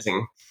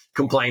summarizing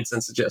complaints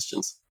and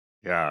suggestions.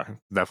 Yeah,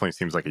 definitely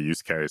seems like a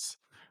use case.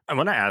 I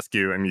want to ask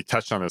you, and you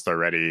touched on this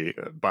already,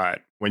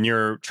 but when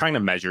you're trying to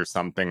measure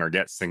something or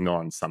get signal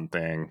on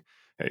something,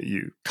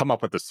 you come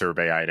up with a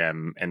survey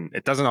item and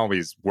it doesn't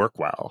always work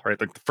well, right?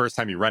 Like the first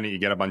time you run it, you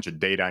get a bunch of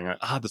data and you're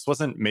like, this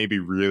wasn't maybe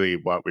really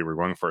what we were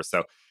going for.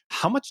 So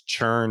how much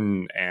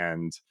churn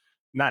and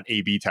not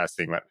A/B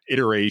testing, but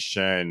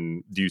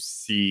iteration do you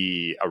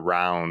see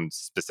around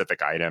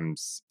specific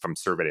items from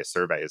survey to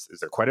survey? Is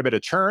there quite a bit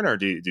of churn, or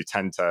do you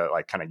tend to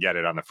like kind of get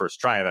it on the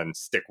first try and then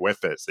stick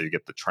with it so you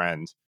get the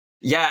trend?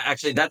 Yeah,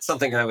 actually, that's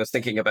something I was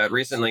thinking about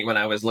recently when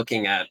I was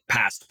looking at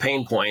past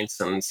pain points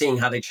and seeing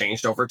how they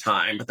changed over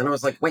time. But then I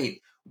was like,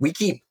 wait, we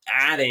keep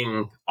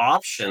adding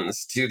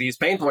options to these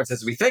pain points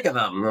as we think of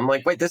them. And I'm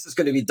like, wait, this is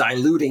going to be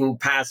diluting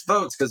past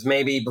votes, because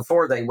maybe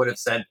before they would have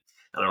said,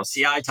 I don't know,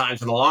 CI time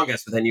for the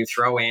longest, but then you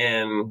throw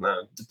in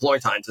deploy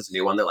times as a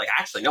new one. They're like,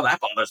 actually, no, that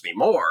bothers me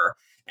more.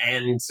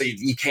 And so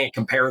you can't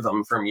compare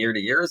them from year to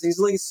year as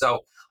easily.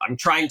 So I'm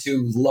trying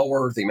to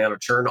lower the amount of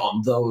churn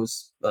on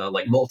those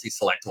like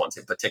multi-select ones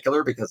in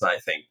particular, because I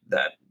think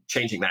that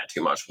changing that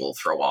too much will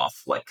throw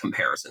off like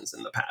comparisons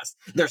in the past.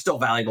 They're still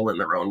valuable in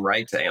their own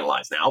right to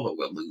analyze now, but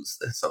we'll lose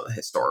some of the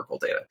historical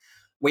data.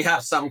 We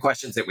have some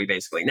questions that we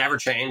basically never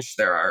change.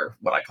 There are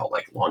what I call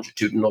like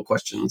longitudinal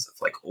questions of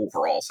like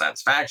overall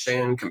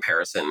satisfaction,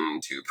 comparison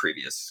to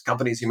previous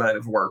companies you might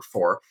have worked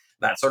for,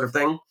 that sort of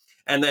thing.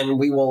 And then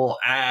we will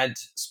add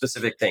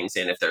specific things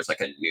in if there's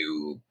like a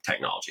new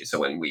technology. So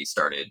when we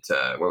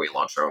when we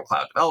launched our own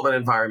cloud development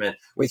environment,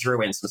 we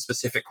threw in some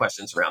specific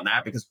questions around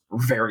that because we're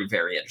very,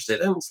 very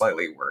interested and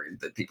slightly worried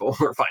that people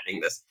were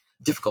finding this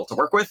difficult to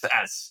work with,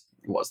 as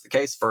was the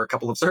case for a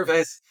couple of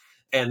surveys.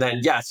 And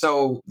then,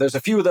 so there's a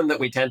few of them that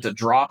we tend to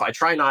drop. I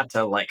try not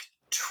to like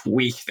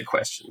tweak the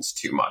questions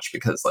too much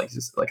because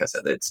like I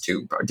said, it's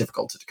too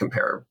difficult to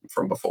compare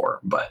from before.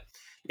 But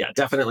yeah,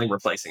 definitely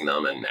replacing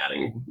them and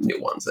adding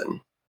new ones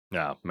in.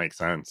 Yeah, makes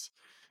sense.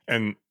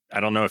 And I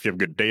don't know if you have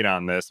good data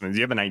on this. I mean, do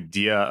you have an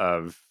idea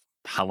of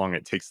how long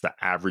it takes the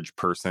average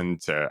person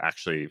to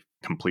actually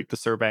complete the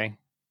survey?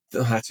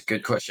 Oh, that's a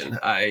good question.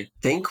 I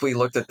think we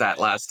looked at that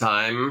last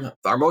time.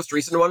 Our most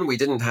recent one, we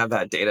didn't have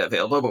that data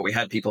available, but we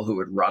had people who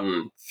would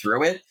run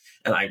through it.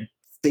 And I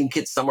think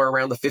it's somewhere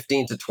around the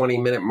 15 to 20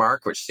 minute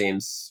mark, which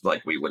seems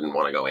like we wouldn't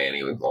want to go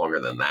any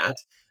longer than that.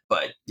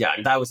 But yeah,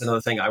 that was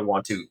another thing I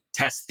want to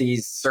test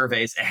these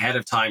surveys ahead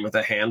of time with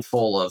a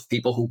handful of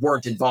people who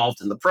weren't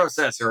involved in the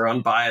process or are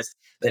unbiased,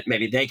 that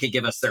maybe they could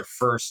give us their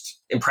first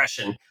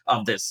impression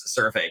of this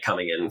survey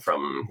coming in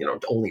from,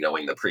 only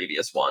knowing the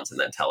previous ones, and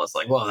then tell us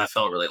like, well, that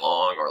felt really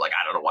long, or like,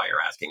 I don't know why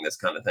you're asking this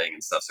kind of thing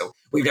and stuff. So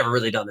we've never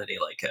really done any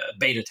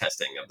beta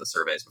testing of the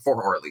surveys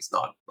before, or at least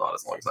not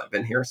as long as I've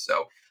been here.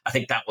 So I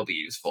think that will be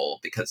useful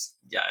because,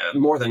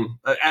 more than,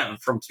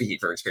 from speaking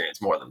from experience,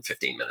 more than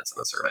 15 minutes in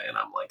the survey, and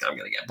I'm going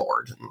to get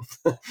bored.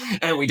 And,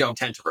 and we don't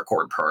tend to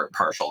record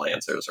partial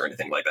answers or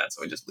anything like that,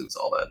 so we just lose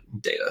all that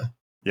data.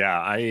 Yeah,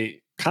 I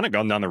kind of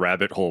gone down the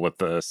rabbit hole with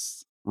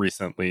this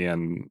recently,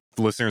 and if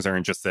listeners are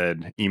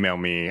interested, email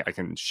me. I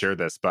can share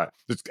this, but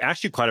there's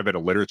actually quite a bit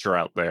of literature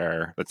out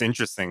there that's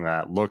interesting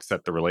that looks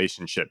at the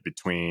relationship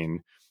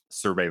between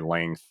survey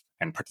length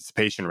and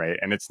participation rate.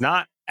 And it's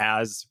not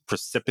as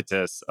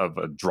precipitous of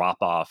a drop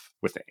off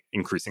with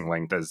increasing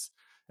length as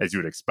you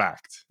would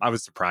expect. I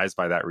was surprised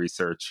by that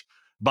research.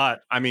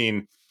 But I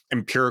mean,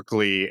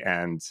 empirically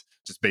and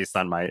just based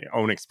on my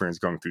own experience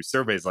going through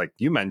surveys, like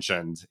you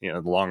mentioned,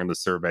 the longer the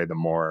survey, the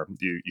more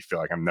you feel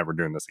like I'm never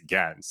doing this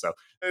again. So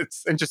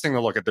it's interesting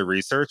to look at the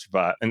research,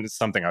 and it's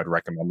something I'd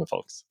recommend to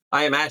folks.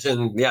 I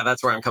imagine,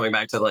 that's where I'm coming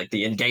back to, like,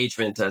 the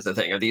engagement as a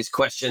thing. Are these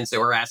questions that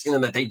we're asking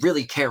them that they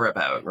really care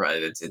about,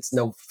 right? It's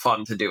no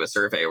fun to do a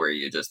survey where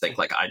you just think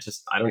like, I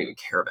don't even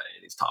care about any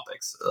of these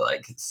topics.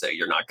 Like, so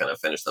you're not going to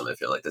finish them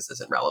if you're like, this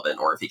isn't relevant,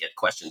 or if you get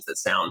questions that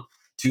sound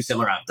too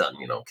similar. I've done,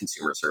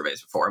 consumer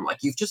surveys before. I'm like,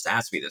 you've just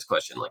asked me this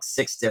question like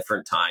 6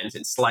 different times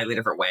in slightly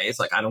different ways.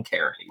 Like, I don't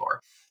care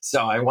anymore.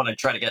 So I want to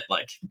try to get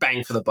like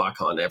bang for the buck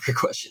on every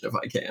question if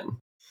I can.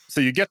 So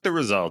you get the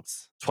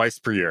results twice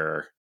per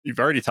year. You've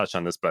already touched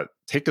on this, but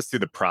take us through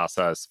the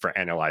process for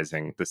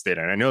analyzing this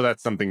data. And I know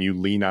that's something you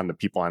lean on the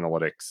people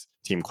analytics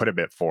team quite a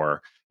bit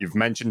for. You've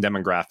mentioned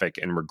demographic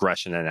and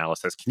regression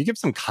analysis. Can you give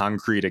some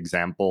concrete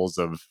examples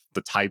of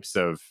the types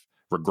of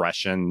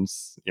regression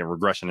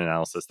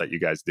analysis that you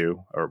guys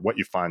do, or what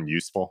you find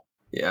useful?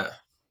 Yeah.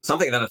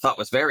 Something that I thought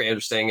was very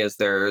interesting is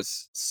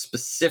there's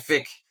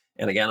specific,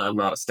 and again, I'm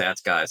not a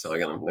stats guy, so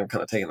again, I'm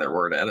kind of taking their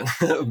word at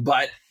it,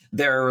 but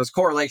there was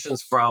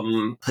correlations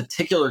from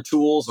particular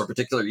tools or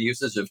particular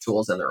usage of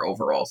tools and their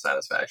overall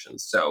satisfaction.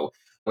 So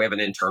we have an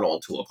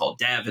internal tool called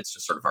Dev. It's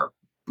just sort of our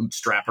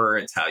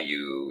bootstrapper. It's how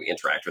you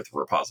interact with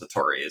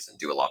repositories and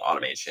do a lot of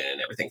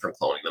automation, everything from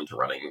cloning them to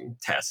running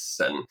tests.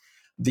 And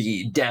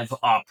the dev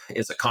up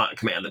is a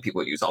command that people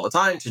would use all the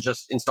time to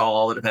just install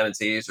all the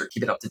dependencies or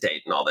keep it up to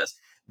date and all this.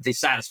 The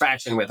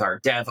satisfaction with our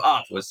dev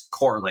up was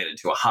correlated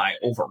to a high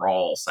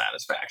overall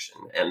satisfaction.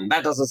 And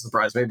that doesn't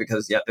surprise me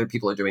because,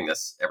 people are doing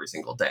this every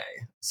single day.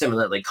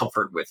 Similarly,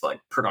 comfort with like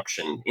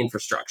production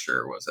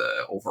infrastructure was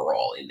an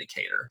overall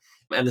indicator.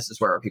 And this is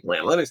where our people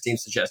analytics team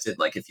suggested,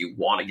 like, if you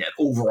want to get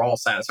overall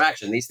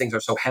satisfaction, these things are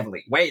so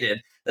heavily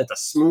weighted that the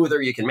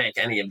smoother you can make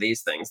any of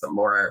these things, the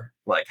more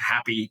like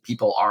happy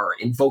people are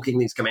invoking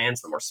these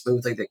commands, the more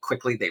smoothly,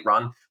 quickly they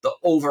run, the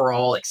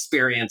overall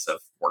experience of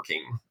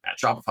working at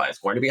Shopify is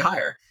going to be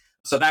higher.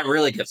 So that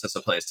really gives us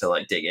a place to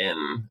like dig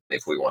in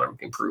if we want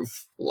to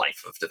improve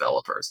life of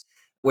developers.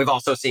 We've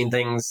also seen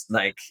things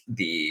like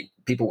the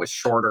people with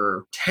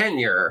shorter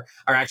tenure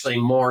are actually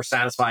more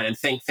satisfied and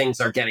think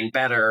things are getting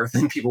better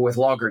than people with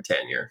longer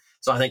tenure.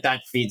 So I think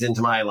that feeds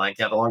into my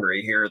the longer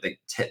you're here,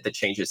 the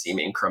changes seem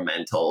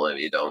incremental, and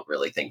you don't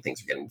really think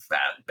things are getting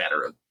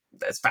better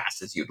as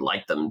fast as you'd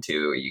like them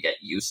to. You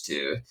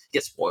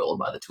get spoiled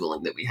by the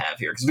tooling that we have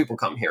here, because people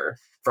come here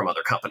from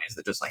other companies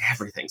that just like,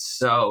 everything's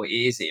so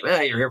easy.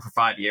 Man, you're here for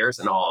 5 years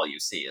and all you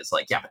see is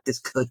like, but this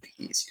could be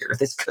easier.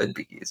 This could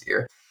be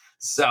easier.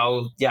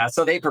 So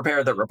they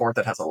prepared the report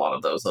that has a lot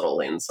of those little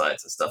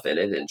insights and stuff in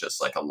it, and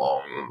just like a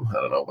long,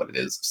 I don't know what it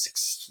is,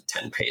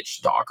 6-10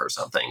 page doc or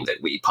something that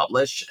we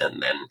publish.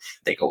 And then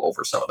they go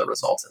over some of the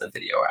results in a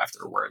video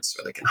afterwards,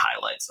 so they can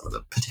highlight some of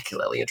the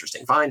particularly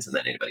interesting finds. And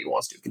then anybody who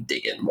wants to can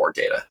dig in more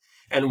data.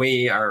 And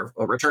we are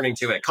returning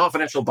to a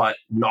confidential but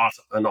not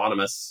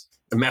anonymous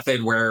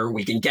method where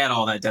we can get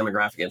all that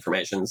demographic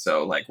information.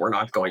 So like, we're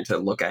not going to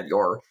look at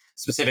your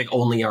specific,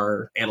 only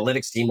our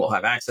analytics team will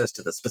have access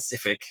to the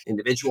specific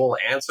individual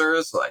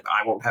answers. Like,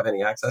 I won't have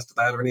any access to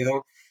that or anything.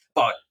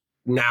 But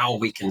now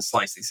we can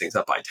slice these things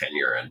up by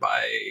tenure and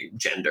by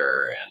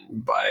gender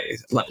and by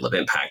level of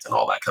impact and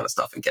all that kind of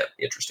stuff, and get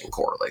interesting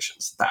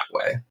correlations that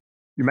way.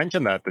 You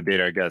mentioned that the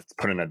data gets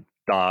put in a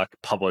doc,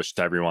 published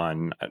to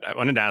everyone. I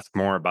wanted to ask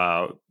more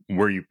about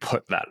where you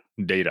put that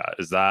data.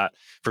 Is that,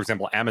 for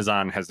example,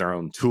 Amazon has their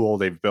own tool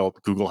they've built.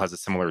 Google has a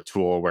similar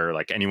tool where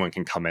like anyone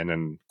can come in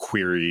and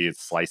query,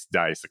 slice,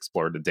 dice,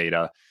 explore the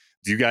data.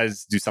 Do you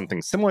guys do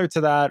something similar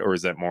to that, or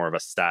is it more of a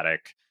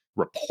static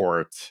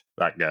report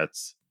that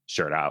gets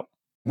shared out?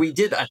 We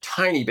did a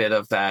tiny bit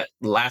of that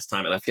last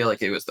time, and I feel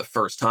like it was the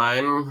first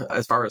time,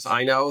 as far as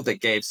I know,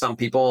 that gave some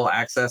people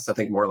access, I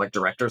think more like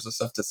directors and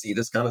stuff, to see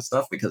this kind of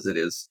stuff, because it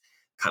is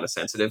kind of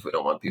sensitive. We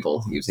don't want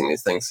people using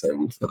these things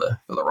for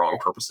the wrong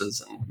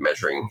purposes and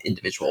measuring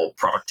individual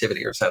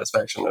productivity or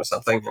satisfaction or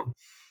something. And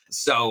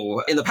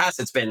so in the past,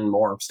 it's been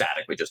more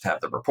static. We just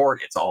have the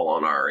report. It's all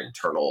on our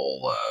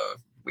internal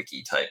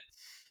wiki type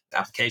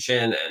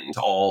application and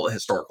all the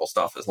historical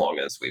stuff as long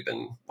as we've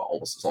been, well,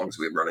 almost as long as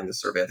we've been running the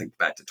survey. I think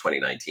back to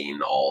 2019,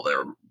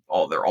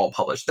 they're all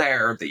published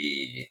there.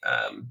 The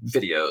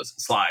videos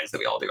and slides that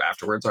we all do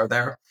afterwards are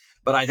there.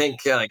 But I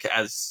think like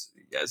as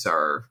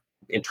our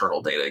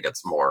internal data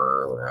gets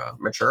more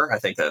mature, I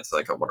think that's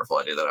like a wonderful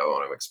idea that I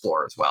want to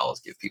explore as well, is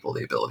give people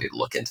the ability to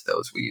look into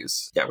those. We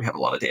have a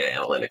lot of data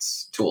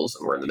analytics tools,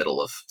 and we're in the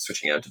middle of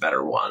switching out to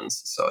better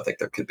ones. So I think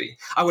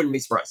I wouldn't be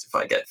surprised if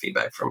I get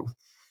feedback from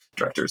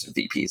directors and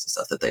VPs and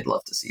stuff that they'd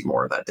love to see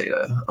more of that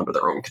data under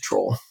their own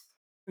control.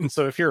 And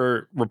so if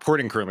your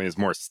reporting currently is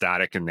more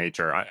static in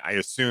nature, I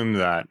assume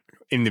that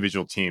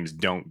individual teams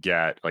don't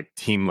get like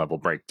team level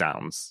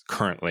breakdowns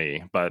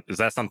currently, but is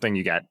that something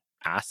you get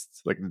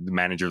asked? Like the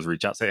managers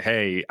reach out, say,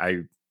 hey,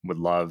 can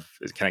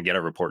I get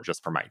a report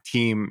just for my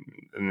team?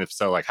 And if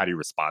so, like, how do you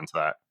respond to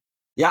that?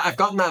 Yeah, I've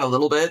gotten that a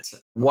little bit.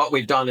 What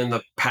we've done in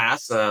the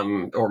past,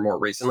 or more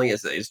recently,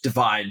 is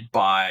divide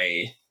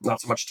by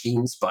not so much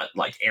teams, but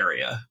like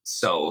area.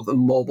 So the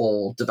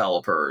mobile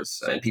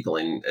developers and people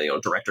in,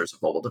 directors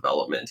of mobile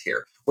development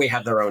here, we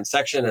have their own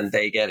section, and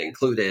they get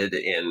included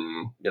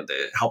in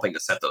the helping to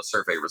set those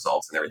survey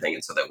results and everything,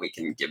 and so that we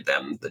can give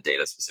them the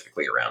data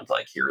specifically around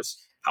like,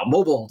 here's how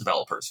mobile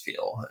developers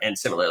feel. And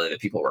similarly, the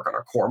people who work on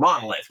our core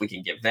monolith, we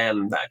can give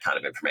them that kind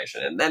of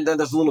information. And then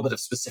there's a little bit of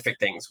specific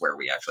things where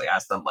we actually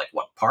ask them, like,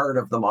 what part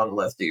of the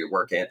monolith do you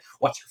work in?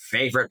 What's your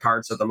favorite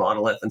parts of the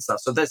monolith and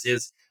stuff? So this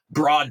is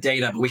broad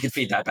data, but we can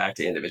feed that back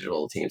to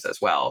individual teams as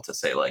well to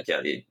say, like,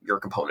 yeah, your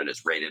component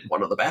is rated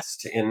one of the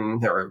best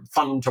or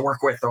fun to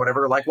work with or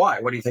whatever. Like, why?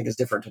 What do you think is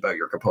different about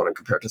your component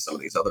compared to some of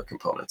these other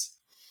components?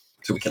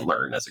 So we can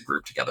learn as a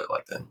group together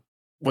like that.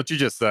 What you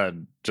just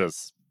said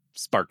just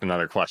sparked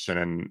another question,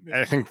 and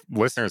I think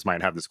listeners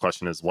might have this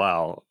question as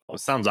well. It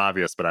sounds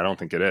obvious, but I don't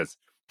think it is.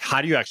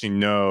 How do you actually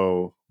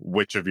know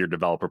which of your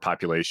developer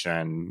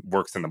population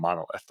works in the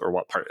monolith, or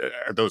what part?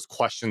 Are those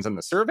questions in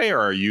the survey, or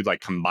are you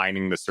like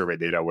combining the survey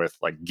data with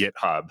like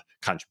GitHub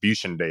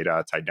contribution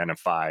data to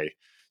identify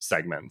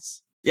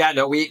segments? Yeah,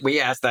 no,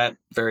 we asked that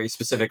very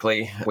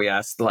specifically. We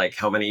asked, like,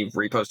 how many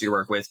repos do you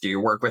work with? Do you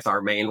work with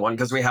our main one?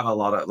 Because we have a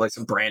lot of like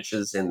some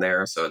branches in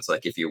there. So it's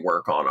like, if you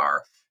work on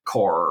our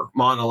core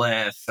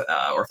monolith,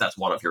 or if that's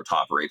one of your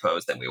top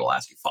repos, then we will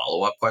ask you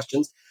follow-up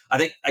questions. I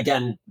think,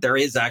 again, there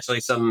is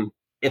actually some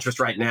interest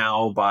right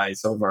now by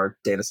some of our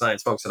data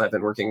science folks that I've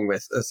been working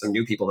with, some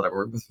new people that I've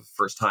worked with for the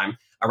first time,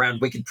 around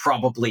we could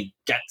probably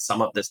get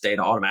some of this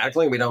data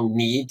automatically. We don't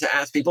need to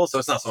ask people. So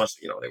it's not so much,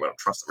 they won't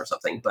trust them or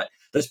something, but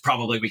there's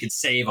probably, we could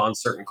save on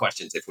certain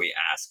questions if we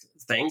ask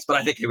things. But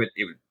I think it would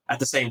at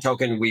the same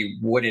token, we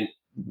wouldn't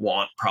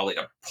want probably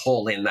to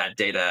pull in that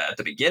data at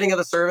the beginning of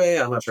the survey.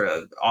 I'm not sure,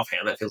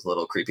 offhand, that feels a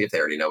little creepy if they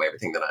already know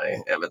everything that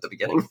I am at the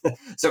beginning.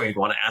 So we'd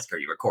want to ask, are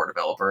you a core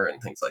developer and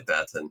things like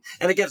that? And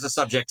it gives a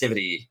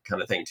subjectivity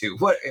kind of thing too.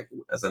 What,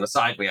 as an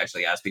aside, we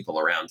actually asked people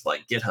around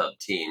like GitHub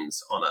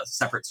teams on a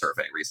separate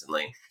survey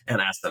recently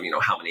and asked them,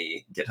 how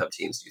many GitHub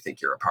teams do you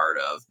think you're a part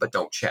of, but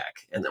don't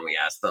check. And then we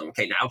asked them,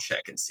 okay, now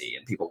check and see.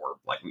 And people were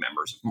like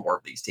members of more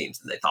of these teams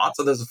than they thought.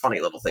 So there's funny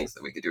little things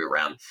that we could do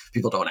around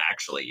people don't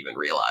actually even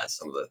realize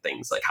some of the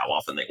things, like how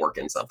often they work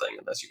in something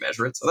unless you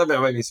measure it. So there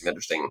might be some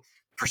interesting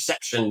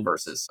perception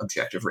versus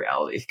objective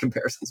reality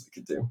comparisons we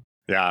could do.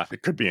 Yeah,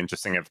 it could be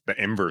interesting if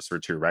the inverse were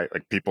true, right?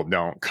 Like people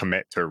don't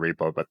commit to a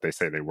repo, but they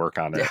say they work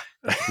on it.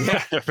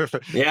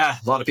 Yeah.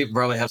 A lot of people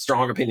probably have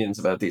strong opinions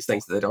about these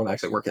things that they don't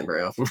actually work in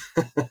very often.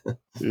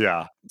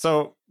 Yeah.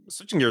 So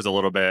switching gears a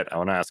little bit, I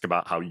want to ask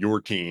about how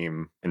your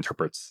team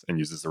interprets and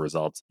uses the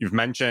results. You've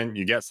mentioned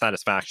you get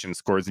satisfaction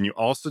scores and you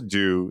also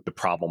do the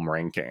problem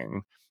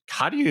ranking.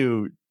 How do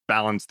you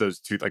balance those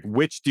two? Like,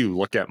 which do you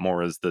look at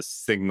more as the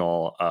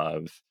signal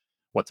of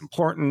what's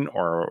important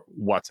or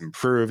what's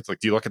improved? Like,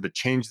 do you look at the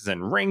changes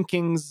in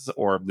rankings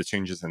or the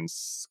changes in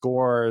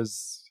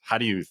scores? How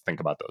do you think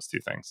about those two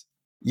things?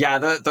 Yeah,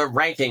 the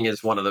ranking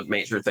is one of the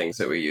major things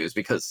that we use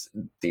because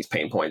these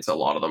pain points, a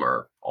lot of them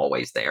are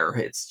always there.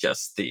 It's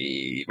just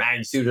the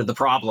magnitude of the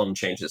problem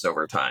changes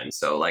over time.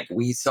 So like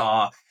we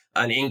saw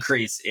an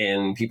increase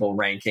in people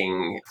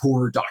ranking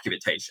poor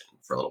documentation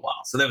for a little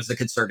while. So that was a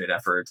concerted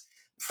effort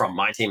from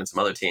my team and some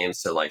other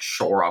teams to like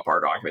shore up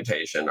our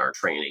documentation, our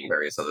training,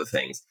 various other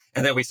things.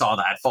 And then we saw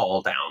that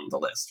fall down the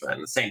list.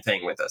 And the same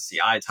thing with the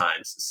CI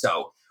times.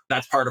 So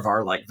that's part of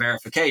our like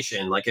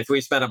verification. Like if we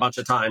spend a bunch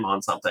of time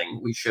on something,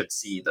 we should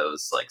see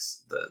those like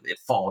it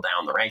fall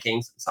down the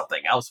rankings.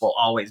 Something else will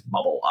always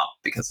bubble up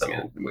because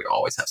we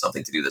always have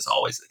something to do. There's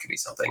always, it could be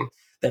something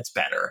that's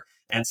better.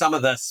 And some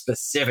of the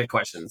specific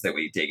questions that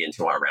we dig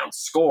into around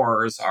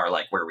scores are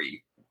like where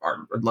we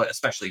are,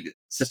 especially the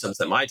systems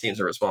that my teams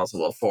are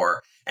responsible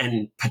for,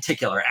 and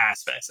particular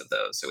aspects of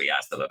those. So we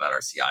ask them about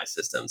our CI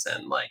systems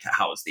and like,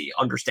 how's the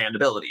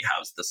understandability?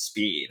 How's the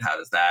speed? How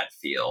does that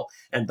feel?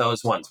 And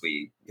those ones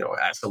we,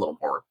 ask a little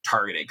more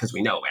targeted because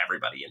we know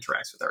everybody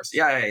interacts with our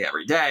CI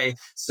every day.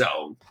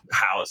 So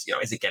how's,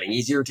 is it getting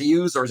easier to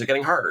use or is it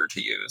getting harder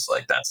to use?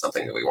 Like that's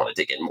something that we want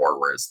to dig in more,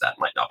 whereas that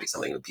might not be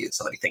something that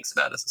somebody thinks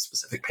about as a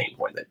specific pain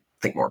point. They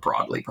think more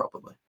broadly,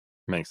 probably.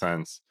 Makes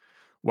sense.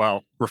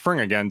 Well, referring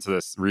again to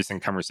this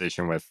recent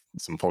conversation with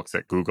some folks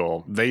at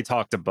Google, they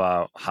talked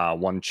about how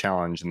one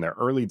challenge in the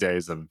early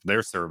days of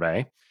their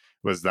survey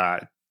was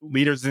that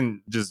leaders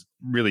didn't just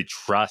really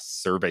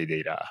trust survey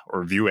data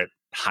or view it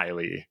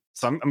highly.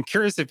 So I'm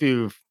curious if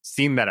you've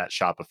seen that at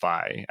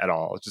Shopify at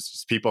all,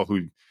 just people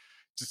who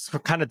just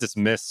kind of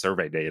dismiss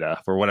survey data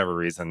for whatever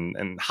reason,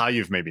 and how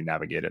you've maybe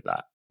navigated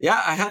that.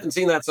 Yeah, I haven't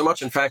seen that so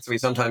much. In fact, we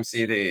sometimes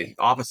see the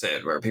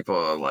opposite where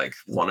people like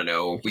want to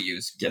know. We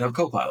use GitHub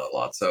Copilot a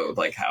lot. So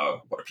like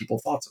what are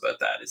people's thoughts about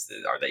that?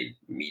 Are they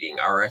meeting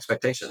our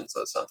expectations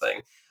of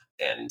something?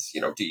 And,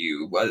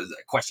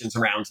 questions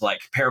around like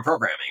pair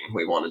programming.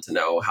 We wanted to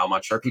know how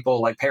much are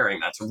people like pairing.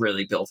 That's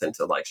really built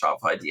into like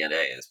Shopify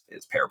DNA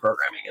is pair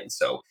programming. And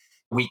so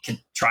we could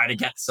try to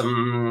get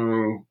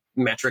some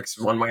metrics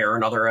one way or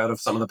another out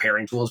of some of the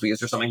pairing tools we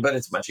use or something, but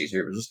it's much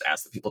easier to just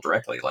ask the people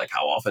directly, like,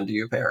 how often do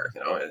you pair?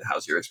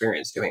 How's your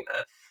experience doing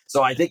that?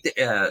 So I think that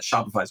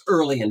Shopify's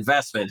early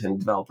investment in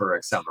developer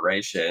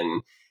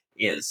acceleration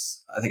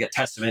is, I think, a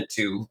testament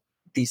to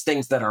these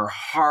things that are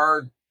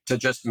hard to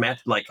just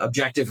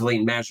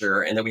objectively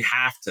measure, and that we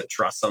have to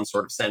trust some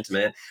sort of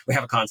sentiment. We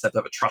have a concept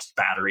of a trust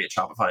battery at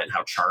Shopify, and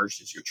how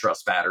charged is your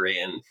trust battery,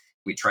 and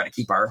we try to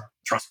keep our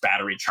trust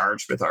battery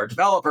charged with our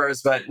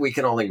developers, but we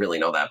can only really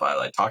know that by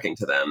like talking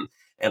to them.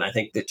 And I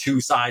think the two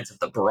sides of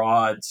the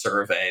broad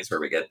surveys where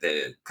we get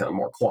the kind of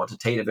more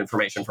quantitative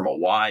information from a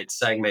wide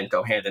segment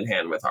go hand in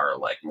hand with our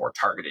like more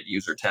targeted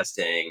user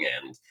testing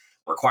and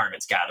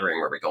requirements gathering,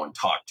 where we go and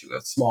talk to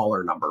a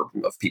smaller number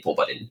of people,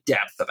 but in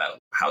depth about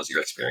how's your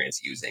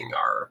experience using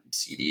our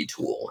CD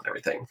tool and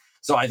everything.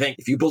 So I think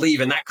if you believe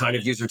in that kind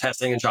of user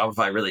testing, and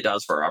Shopify really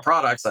does for our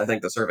products, I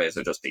think the surveys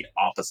are just the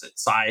opposite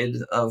side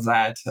of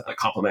that, a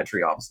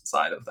complementary opposite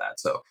side of that.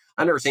 So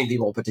I've never seen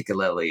people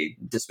particularly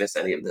dismiss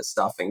any of this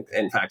stuff.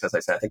 In fact, as I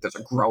said, I think there's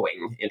a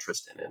growing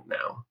interest in it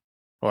now.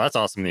 Well, that's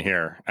awesome to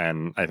hear.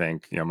 And I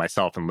think,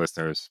 myself and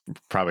listeners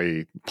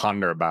probably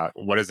ponder about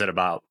what is it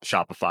about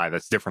Shopify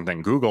that's different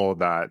than Google,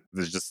 that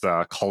there's just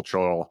a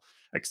cultural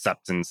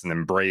acceptance and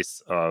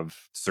embrace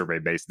of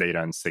survey-based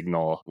data and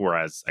signal.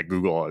 Whereas at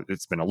Google,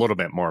 it's been a little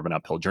bit more of an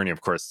uphill journey.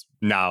 Of course,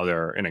 now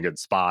they're in a good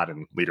spot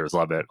and leaders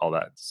love it, all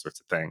that sorts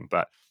of thing.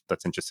 But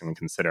that's interesting to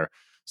consider.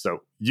 So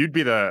you'd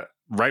be the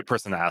right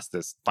person to ask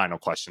this final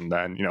question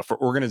then,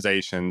 for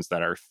organizations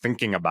that are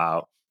thinking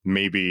about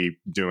maybe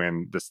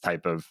doing this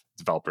type of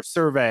developer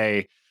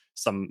survey.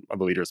 Some of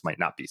the leaders might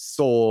not be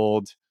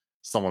sold.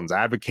 Someone's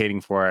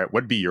advocating for it.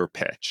 What'd be your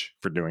pitch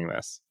for doing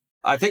this?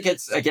 I think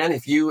it's, again,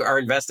 if you are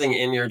investing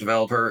in your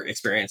developer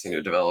experience and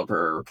your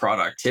developer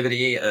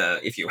productivity,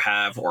 if you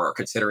have or are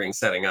considering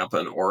setting up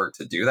an org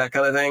to do that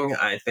kind of thing,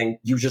 I think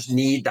you just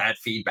need that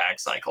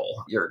feedback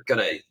cycle. You're going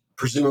to,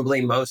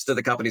 presumably most of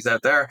the companies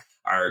out there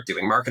are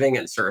doing marketing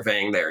and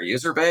surveying their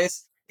user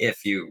base.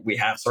 We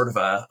have sort of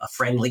a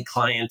friendly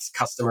client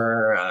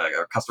customer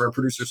or customer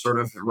producer sort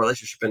of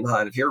relationship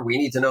inside of here, we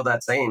need to know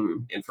that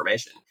same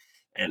information.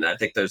 And I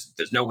think there's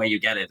no way you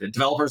get it. And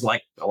developers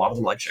a lot of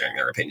them like sharing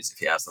their opinions if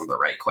you ask them the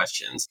right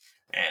questions.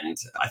 And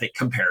I think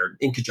compared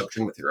in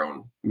conjunction with your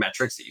own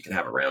metrics that you can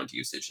have around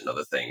usage and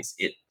other things,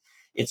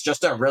 it's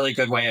just a really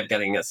good way of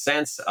getting a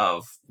sense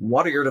of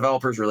what do your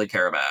developers really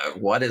care about?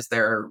 What is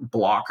their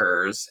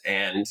blockers?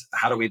 And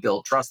how do we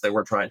build trust that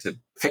we're trying to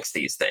fix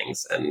these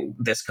things? And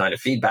this kind of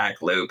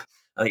feedback loop,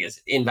 I think,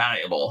 is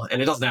invaluable.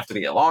 And it doesn't have to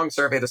be a long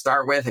survey to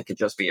start with. It could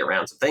just be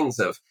around some things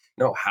of,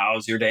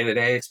 how's your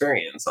day-to-day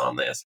experience on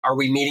this? Are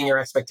we meeting your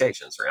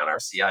expectations around our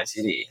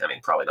CI/CD? I mean,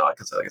 probably not,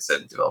 because like I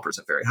said, developers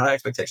have very high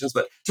expectations,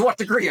 but to what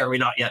degree are we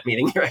not yet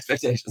meeting your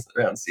expectations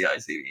around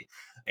CI/CD?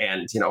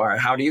 And,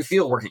 how do you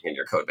feel working in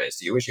your code base?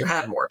 Do you wish you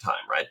had more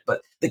time, right?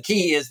 But the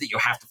key is that you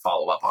have to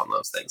follow up on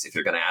those things. If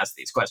you're going to ask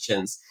these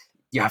questions,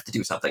 you have to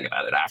do something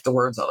about it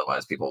afterwards.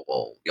 Otherwise,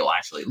 you'll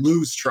actually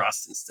lose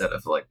trust instead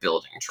of like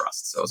building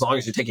trust. So as long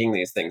as you're taking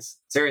these things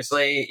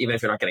seriously, even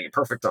if you're not getting it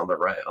perfect on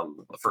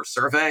the first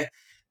survey,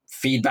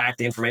 feedback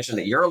the information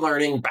that you're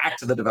learning back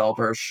to the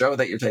developers, show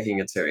that you're taking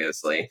it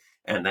seriously,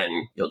 and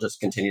then you'll just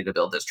continue to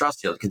build this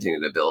trust. You'll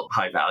continue to build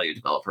high value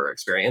developer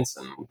experience,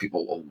 and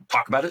people will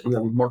talk about it, and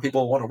then more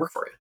people will want to work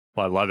for you.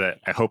 Well, I love it.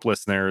 I hope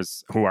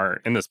listeners who are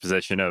in this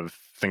position of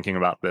thinking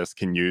about this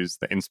can use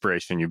the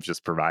inspiration you've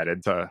just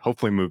provided to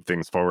hopefully move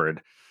things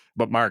forward.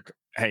 But Mark,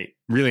 hey,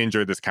 really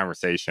enjoyed this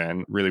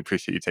conversation. Really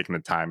appreciate you taking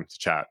the time to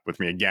chat with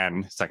me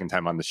again, second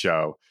time on the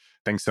show.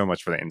 Thanks so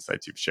much for the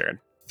insights you've shared.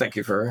 Thank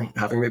you for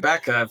having me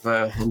back. I've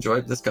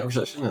enjoyed this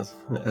conversation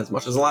as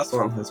much as the last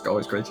one. It's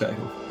always great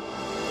chatting.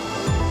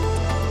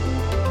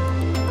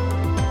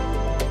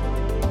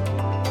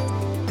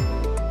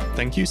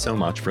 Thank you so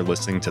much for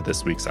listening to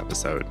this week's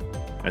episode.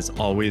 As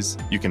always,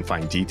 you can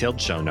find detailed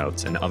show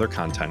notes and other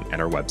content at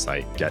our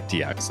website,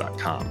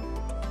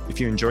 getdx.com. If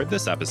you enjoyed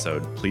this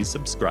episode, please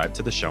subscribe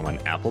to the show on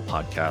Apple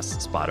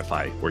Podcasts,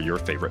 Spotify, or your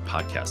favorite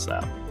podcast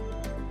app.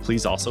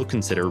 Please also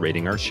consider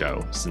rating our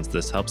show, since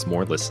this helps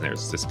more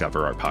listeners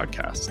discover our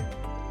podcast.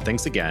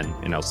 Thanks again,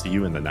 and I'll see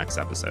you in the next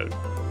episode.